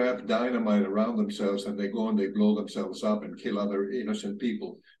who strap dynamite around themselves and they go and they blow themselves up and kill other innocent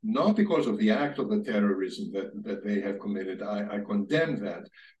people, not because of the act of the terrorism that they have committed. I condemn that.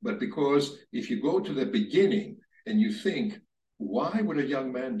 But because if you go to the beginning and you think, why would a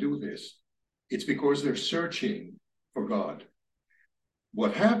young man do this? It's because they're searching for God.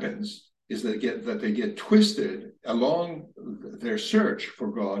 What happens is that they get twisted along their search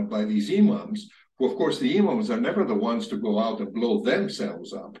for God by these imams. Of course, the imams are never the ones to go out and blow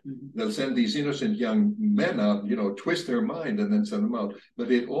themselves up. They'll send these innocent young men out, twist their mind and then send them out.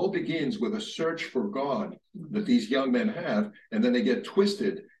 But it all begins with a search for God that these young men have, and then they get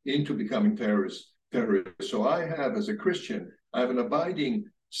twisted into becoming terrorists. So I have, as a Christian, I have an abiding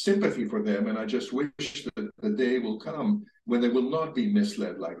sympathy for them, and I just wish that the day will come when they will not be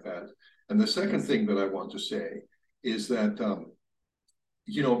misled like that. And the second thing that I want to say is that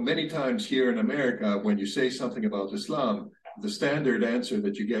many times here in America, when you say something about Islam, the standard answer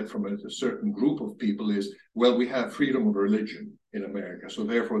that you get from a certain group of people is, well, we have freedom of religion in America, so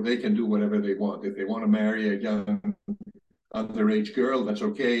therefore they can do whatever they want. If they want to marry a young underage girl, that's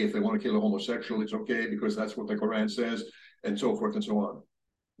okay. If they want to kill a homosexual, it's okay because that's what the Quran says, and so forth and so on.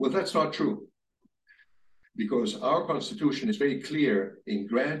 Well, that's not true, because our Constitution is very clear in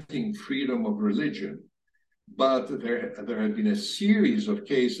granting freedom of religion. But there have been a series of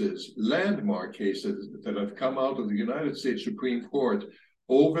cases, landmark cases, that have come out of the United States Supreme Court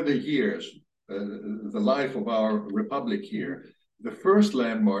over the years, the life of our republic here. The first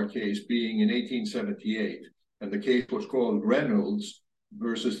landmark case being in 1878, and the case was called Reynolds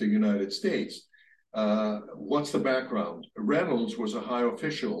versus the United States. What's the background? Reynolds was a high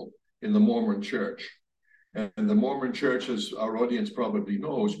official in the Mormon Church. And the Mormon Church, as our audience probably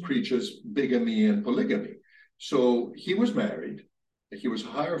knows, preaches bigamy and polygamy. So he was married. He was a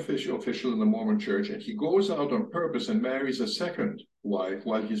higher official in the Mormon Church, and he goes out on purpose and marries a second wife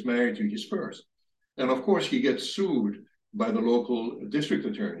while he's married to his first. And of course, he gets sued by the local district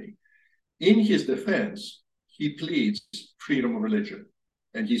attorney. In his defense, he pleads freedom of religion.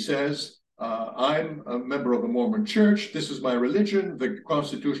 And he says, I'm a member of the Mormon Church. This is my religion. The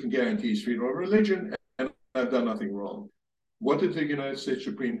Constitution guarantees freedom of religion, and I've done nothing wrong. What did the United States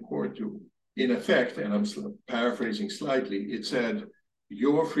Supreme Court do? In effect, and I'm paraphrasing slightly, it said,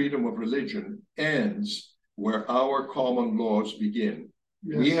 your freedom of religion ends where our common laws begin.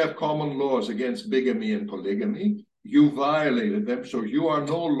 Yes. We have common laws against bigamy and polygamy. You violated them, so you are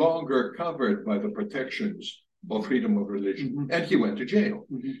no longer covered by the protections of freedom of religion. And he went to jail.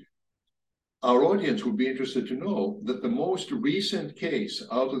 Our audience would be interested to know that the most recent case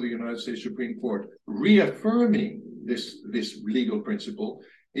out of the United States Supreme Court reaffirming this legal principle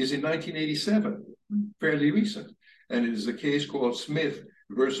is in 1987, fairly recent. And it is a case called Smith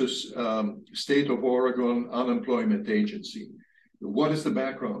versus State of Oregon Unemployment Agency. What is the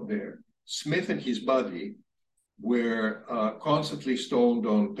background there? Smith and his buddy were constantly stoned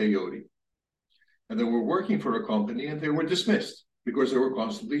on peyote. And they were working for a company and they were dismissed because they were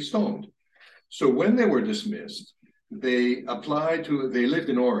constantly stoned. So when they were dismissed, they lived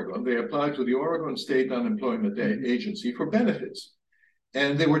in Oregon, they applied to the Oregon State Unemployment Agency for benefits.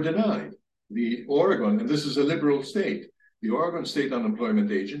 And they were denied. The Oregon, and this is a liberal state, the Oregon State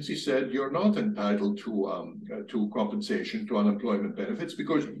Unemployment Agency said, you're not entitled to compensation, to unemployment benefits,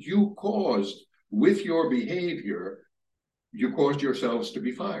 because you caused, with your behavior, you caused yourselves to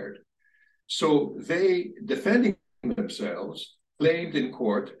be fired. So they, defending themselves, claimed in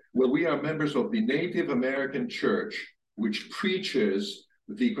court, well, we are members of the Native American Church, which preaches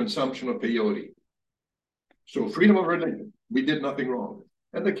the consumption of peyote. So freedom of religion, we did nothing wrong.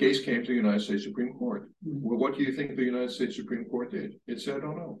 And the case came to the United States Supreme Court. Well, what do you think the United States Supreme Court did? It said,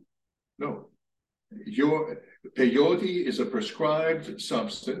 oh, no. Your peyote is a prescribed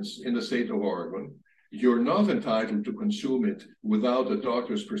substance in the state of Oregon. You're not entitled to consume it without a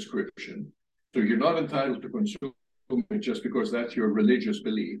doctor's prescription. So you're not entitled to consume it just because that's your religious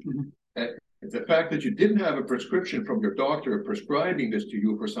belief. The fact that you didn't have a prescription from your doctor prescribing this to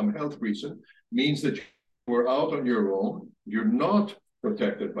you for some health reason means that you were out on your own. You're not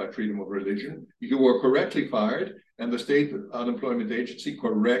protected by freedom of religion. You were correctly fired, and the state unemployment agency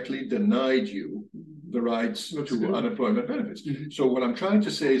correctly denied you the rights to unemployment benefits. So what I'm trying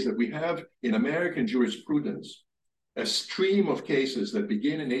to say is that we have in American jurisprudence a stream of cases that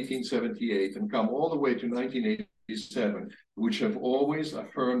begin in 1878 and come all the way to 1987, which have always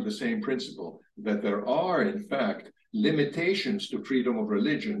affirmed the same principle, that there are, in fact, limitations to freedom of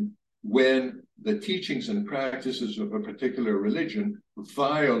religion when the teachings and practices of a particular religion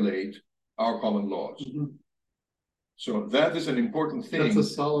violate our common laws. So that is an important That's thing a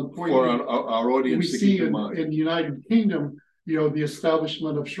solid point. for our audience We to see keep in in mind. the United Kingdom, you know, the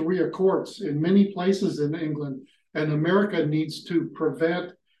establishment of Sharia courts in many places in England, and America needs to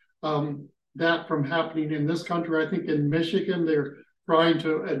prevent that from happening in this country. I think in Michigan, they're trying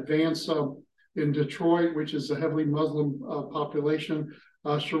to advance in Detroit, which is a heavily Muslim population,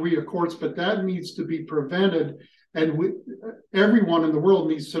 Sharia courts, but that needs to be prevented. And everyone in the world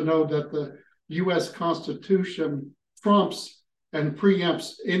needs to know that the U.S. Constitution trumps and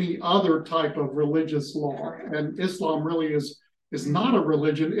preempts any other type of religious law. And Islam really is not a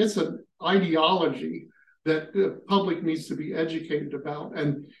religion, it's an ideology that the public needs to be educated about.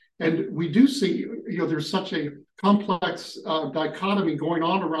 And we do see, you know, there's such a complex dichotomy going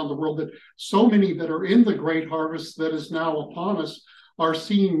on around the world that so many that are in the great harvest that is now upon us are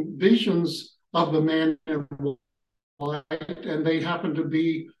seeing visions of the man in white, and they happen to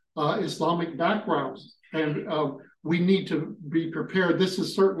be Islamic backgrounds. And we need to be prepared. This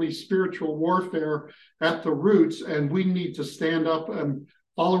is certainly spiritual warfare at the roots, and we need to stand up, and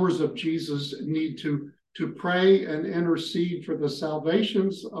followers of Jesus need to pray and intercede for the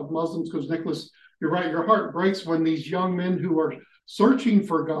salvations of Muslims, because Nicholas, you're right, your heart breaks when these young men who are searching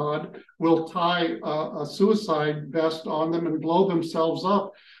for God will tie a suicide vest on them and blow themselves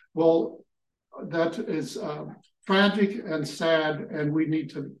up. Well, that is tragic and sad, and we need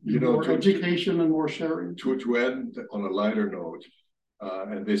to do more education and more sharing. To end on a lighter note,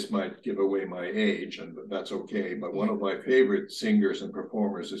 and this might give away my age, and that's okay, but one of my favorite singers and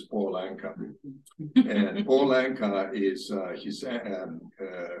performers is Paul Anka. And Paul Anka is, his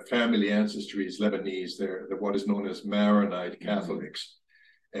family ancestry is Lebanese. They're what is known as Maronite Catholics.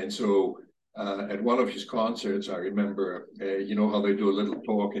 And so at one of his concerts, I remember, you know how they do a little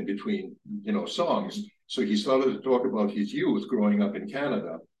talk in between, you know, songs. So he started to talk about his youth growing up in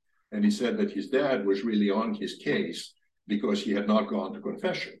Canada. And he said that his dad was really on his case because he had not gone to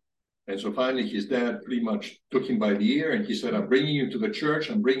confession. And so finally his dad pretty much took him by the ear and he said, I'm bringing you to the church,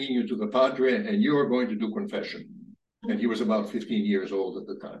 I'm bringing you to the padre, and you are going to do confession. And he was about 15 years old at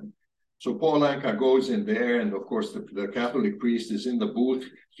the time. So Paul Anka goes in there, and of course the Catholic priest is in the booth,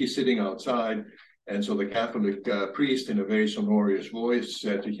 he's sitting outside. And so the Catholic priest, in a very sonorous voice,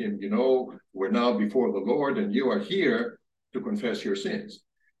 said to him, you know, we're now before the Lord and you are here to confess your sins.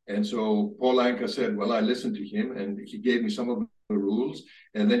 And so Paul Anka said, well, I listened to him, and he gave me some of the rules.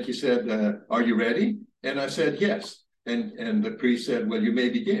 And then he said, are you ready? And I said, yes. And the priest said, well, you may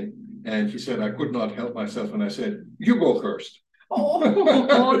begin. And he said, I could not help myself. And I said, you go first.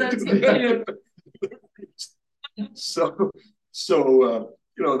 Oh, that's cute. So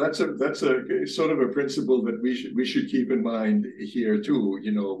you know, that's a sort of a principle that we should keep in mind here too.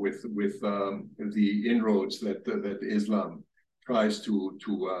 You know, with the inroads that Islam tries to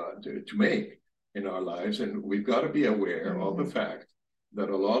make in our lives, and we've got to be aware of the fact that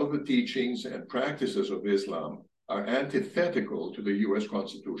a lot of the teachings and practices of Islam are antithetical to the U.S.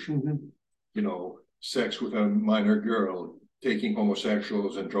 Constitution. You know, sex with a minor girl, taking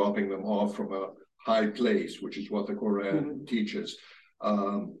homosexuals and dropping them off from a high place, which is what the Quran teaches.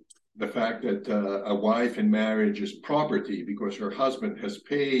 The fact that a wife in marriage is property because her husband has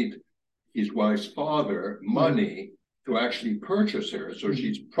paid his wife's father money to actually purchase her. So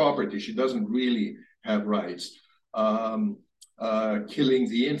she's property. She doesn't really have rights. Killing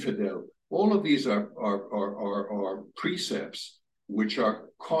the infidel. All of these are precepts which are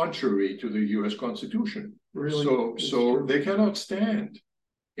contrary to the U.S. Constitution. Really? So they cannot stand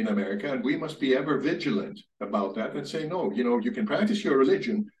in America, and we must be ever vigilant about that and say, no, you know, you can practice your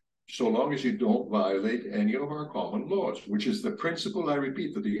religion so long as you don't violate any of our common laws, which is the principle, I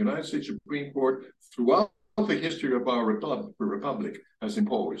repeat, that the United States Supreme Court throughout the history of our republic has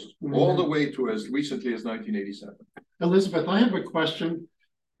imposed, all the way to as recently as 1987. Elizabeth, I have a question.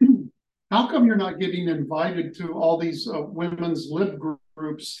 How come you're not getting invited to all these women's lib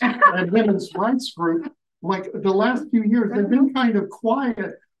groups and women's rights groups? Like the last few years, they've been kind of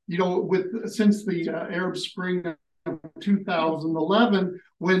quiet, you know, since the Arab Spring of 2011,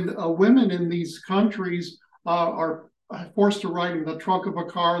 when women in these countries are forced to ride in the trunk of a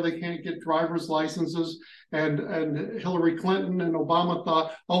car. They can't get driver's licenses. And Hillary Clinton and Obama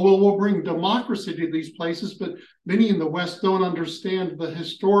thought, oh, well, we'll bring democracy to these places. But many in the West don't understand the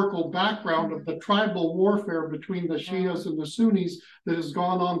historical background of the tribal warfare between the Shias and the Sunnis that has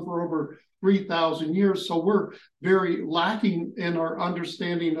gone on for over 3,000 years. So we're very lacking in our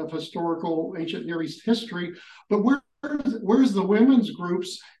understanding of historical ancient Near East history. But where's the women's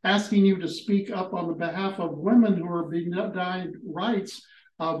groups asking you to speak up on the behalf of women who are being denied rights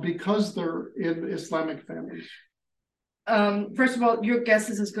because they're in Islamic families? First of all, your guess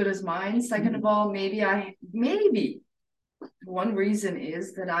is as good as mine. Second of all, maybe one reason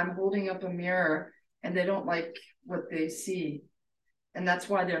is that I'm holding up a mirror and they don't like what they see. And that's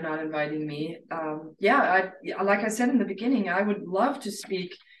why they're not inviting me. Like I said in the beginning, I would love to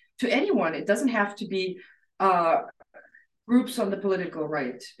speak to anyone. It doesn't have to be groups on the political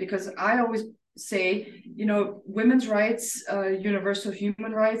right, because I always say, women's rights, universal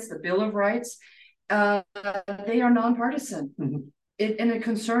human rights, the Bill of Rights, they are nonpartisan. Mm-hmm. It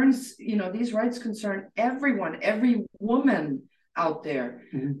concerns, these rights concern everyone, every woman out there.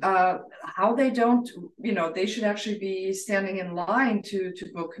 Mm-hmm. How they don't, they should actually be standing in line to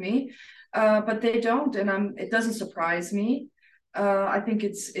book me, but they don't, and it doesn't surprise me. I think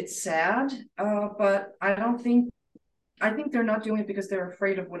it's sad, but I think they're not doing it because they're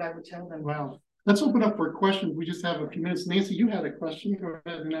afraid of what I would tell them. Wow. Let's open up for questions. We just have a few minutes. Nancy, you had a question. Go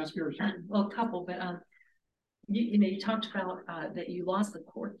ahead and ask yours. Well, a couple, but you talked about that you lost the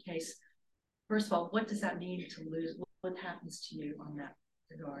court case. First of all, what does that mean to lose? What happens to you on that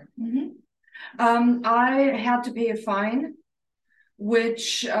regard? Mm-hmm. I had to pay a fine,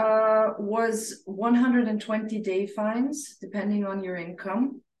 which was 120-day fines, depending on your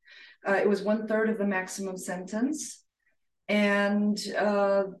income. It was 1/3 of the maximum sentence. And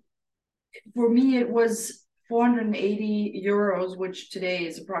for me, it was 480 euros, which today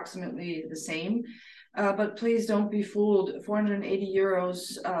is approximately the same. But please don't be fooled. 480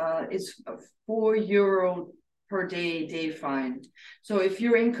 euros is a €4 per day fine. So if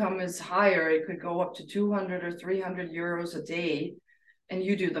your income is higher, it could go up to 200 or 300 euros a day. And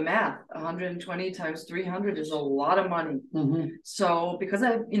you do the math, 120 times 300 is a lot of money. Mm-hmm. So because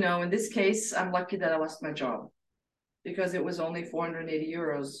in this case, I'm lucky that I lost my job because it was only 480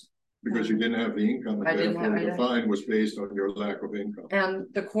 euros. Because you didn't have the income, and therefore the fine was based on your lack of income. And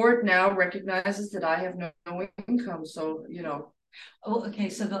the court now recognizes that I have no income, so Oh, okay.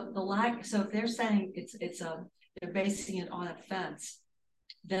 So the lack. So if they're saying they're basing it on offense,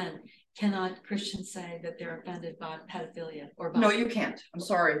 then cannot Christians say that they're offended by pedophilia or by? No, you can't. I'm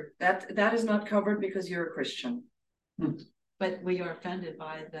sorry. That is not covered because you're a Christian. But we are offended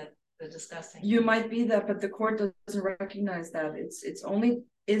by the disgusting. You might be that, but the court doesn't recognize that. It's only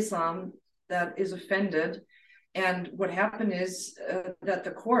Islam that is offended. And what happened is that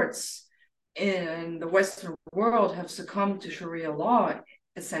the courts in the Western world have succumbed to Sharia law,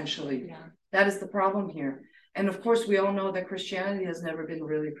 essentially. Yeah. That is the problem here. And of course, we all know that Christianity has never been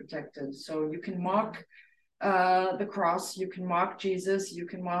really protected. So you can mock the cross, you can mock Jesus, you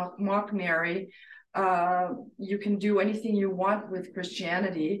can mock Mary, you can do anything you want with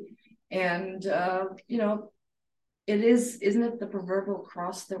Christianity. And, isn't it the proverbial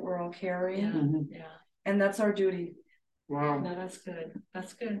cross that we're all carrying? Yeah. Mm-hmm. Yeah. And that's our duty. Wow. No, that's good.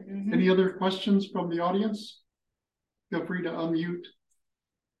 That's good. Mm-hmm. Any other questions from the audience? Feel free to unmute.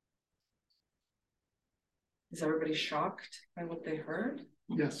 Is everybody shocked by what they heard?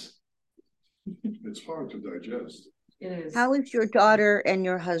 Yes. It's hard to digest. It is. How is your daughter and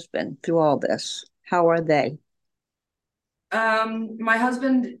your husband through all this? How are they? My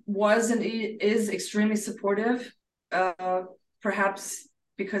husband was and is extremely supportive, perhaps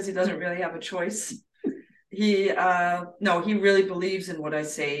because he doesn't really have a choice. He really believes in what I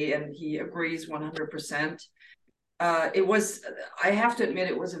say and he agrees 100%. I have to admit,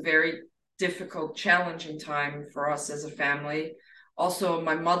 it was a very difficult, challenging time for us as a family. Also,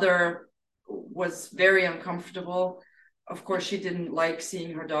 my mother was very uncomfortable. Of course, she didn't like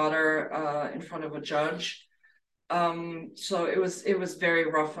seeing her daughter in front of a judge. So it was very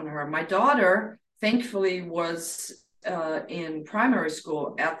rough on her. My daughter, thankfully, was in primary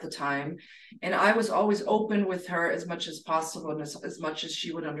school at the time, and I was always open with her as much as possible and as much as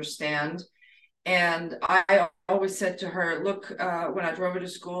she would understand. And I always said to her, look, when I drove her to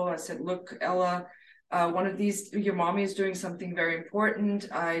school, I said, look, Ella, one of these, your mommy is doing something very important.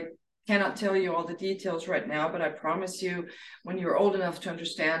 I cannot tell you all the details right now, but I promise you, when you're old enough to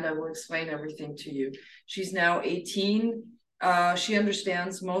understand, I will explain everything to you. She's now 18. She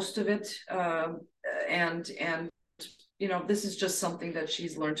understands most of it. And this is just something that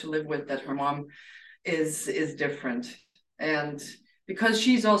she's learned to live with, that her mom is different. And because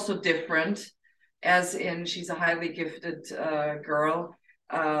she's also different, as in she's a highly gifted girl,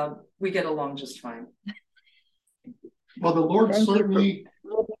 we get along just fine. Well, the Lord certainly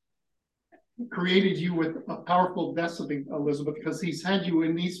created you with a powerful destiny, Elizabeth, because he's had you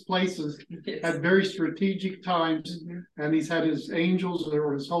in these places at very strategic times, and he's had his angels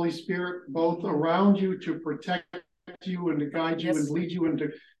or his Holy Spirit both around you to protect you and to guide you and lead you and to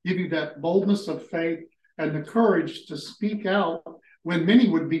give you that boldness of faith and the courage to speak out when many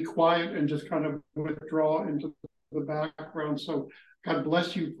would be quiet and just kind of withdraw into the background. So God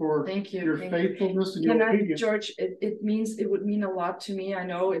bless you for Thank you. your Thank faithfulness and you. your obedience. George, it would mean a lot to me. I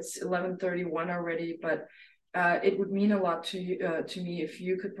know it's 11:31 already, but it would mean a lot to me if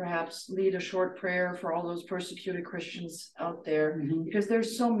you could perhaps lead a short prayer for all those persecuted Christians out there, because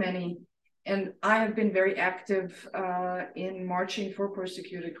there's so many. And I have been very active in marching for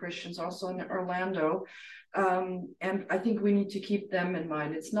persecuted Christians, also in Orlando. And I think we need to keep them in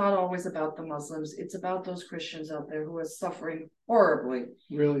mind. It's not always about the Muslims. It's about those Christians out there who are suffering horribly.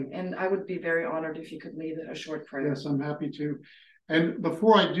 Really. And I would be very honored if you could lead a short prayer. Yes, I'm happy to. And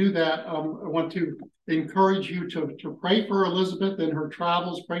before I do that, I want to encourage you to pray for Elizabeth in her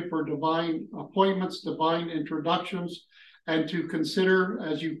travels, pray for divine appointments, divine introductions, and to consider,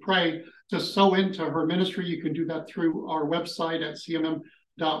 as you pray, to sow into her ministry. You can do that through our website at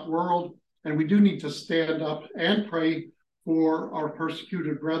cmm.world. And we do need to stand up and pray for our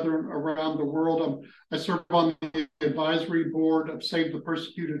persecuted brethren around the world. I serve on the advisory board of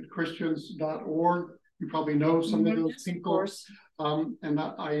SaveThePersecutedChristians.org. You probably know some of those people. Of course. And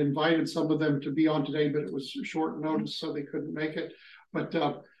I invited some of them to be on today, but it was short notice, so they couldn't make it. But,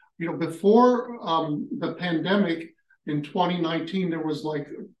 before the pandemic in 2019, there was like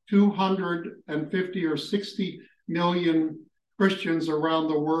 250 or 60 million Christians around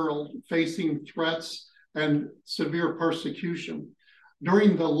the world facing threats and severe persecution.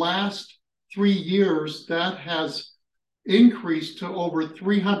 During the last 3 years, that has increased to over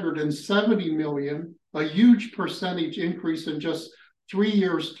 370 million, a huge percentage increase in just 3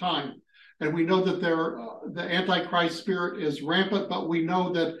 years' time. And we know that the Antichrist spirit is rampant, but we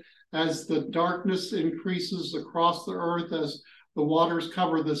know that as the darkness increases across the earth, as the waters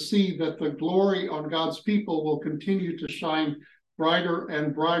cover the sea, that the glory on God's people will continue to shine brighter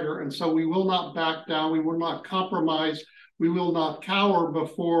and brighter. And so we will not back down. We will not compromise. We will not cower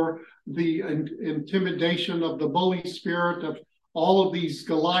before the intimidation of the bully spirit of all of these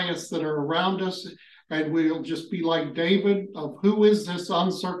Goliaths that are around us. And we'll just be like David of who is this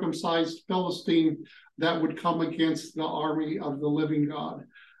uncircumcised Philistine that would come against the army of the living God.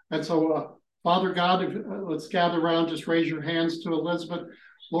 And so, Father God, let's gather around, just raise your hands to Elizabeth.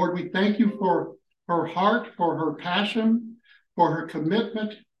 Lord, we thank you for her heart, for her passion, for her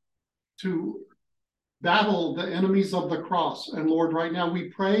commitment to battle the enemies of the cross. And Lord, right now we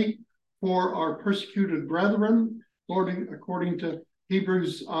pray for our persecuted brethren. Lord, according to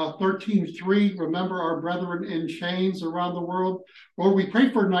Hebrews 13:3, remember our brethren in chains around the world. Lord, we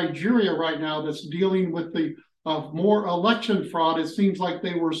pray for Nigeria right now that's dealing with the more election fraud. It seems like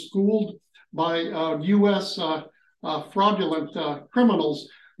they were schooled by U.S. Fraudulent criminals,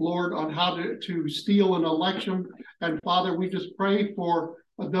 Lord, on how to steal an election. And Father, we just pray for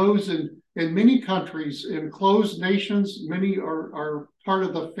those in many countries, in closed nations. Many are part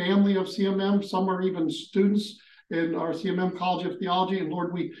of the family of CMM. Some are even students in our CMM College of Theology. And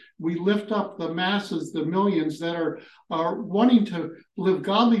Lord, we lift up the masses, the millions that are wanting to live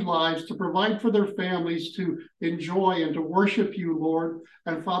godly lives, to provide for their families, to enjoy and to worship you, Lord.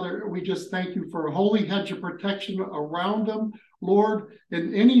 And Father, we just thank you for a holy hedge of protection around them, Lord,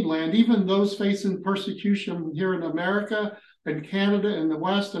 in any land, even those facing persecution here in America and Canada and the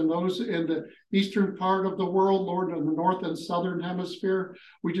West, and those in the eastern part of the world, Lord, in the north and southern hemisphere.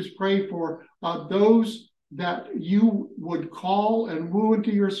 We just pray for those that you would call and woo into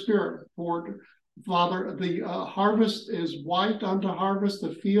your spirit. For Father, the harvest is white unto harvest,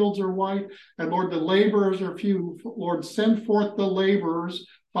 the fields are white, and Lord, the laborers are few. Lord, send forth the laborers,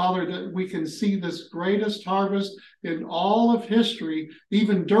 Father, that we can see this greatest harvest in all of history,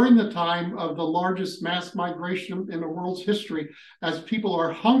 even during the time of the largest mass migration in the world's history, as people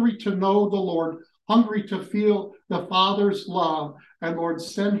are hungry to know the Lord, hungry to feel the Father's love. And Lord,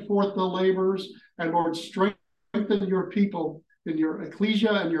 send forth the laborers, and Lord, strengthen your people in your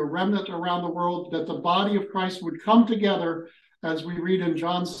ecclesia and your remnant around the world, that the body of Christ would come together, as we read in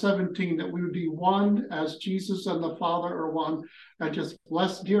John 17, that we would be one as Jesus and the Father are one. And just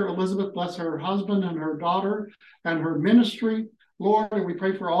bless dear Elizabeth, bless her husband and her daughter and her ministry, Lord. And we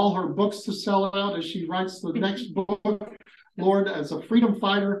pray for all her books to sell out as she writes the next book, Lord, as a freedom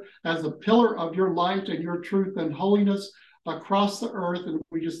fighter, as a pillar of your light and your truth and holiness across the earth. And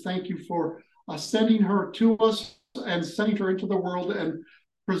we just thank you for sending her to us and sending her into the world and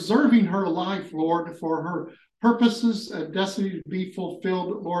preserving her life, Lord, for her purposes and destiny to be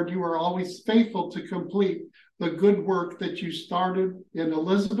fulfilled. Lord, you are always faithful to complete the good work that you started in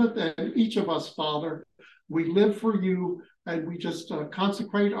Elizabeth and each of us, Father. We live for you, and we just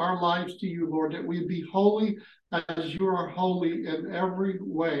consecrate our lives to you, Lord, that we be holy as you are holy in every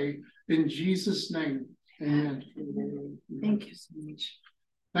way. In Jesus' name, amen. Thank you so much.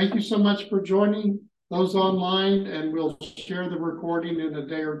 Thank you so much for joining those online, and we'll share the recording in a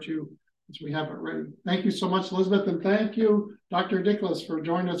day or two once we have it ready. Thank you so much, Elizabeth, and thank you, Dr. Nicholas, for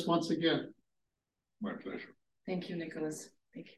joining us once again. My pleasure. Thank you, Nicholas.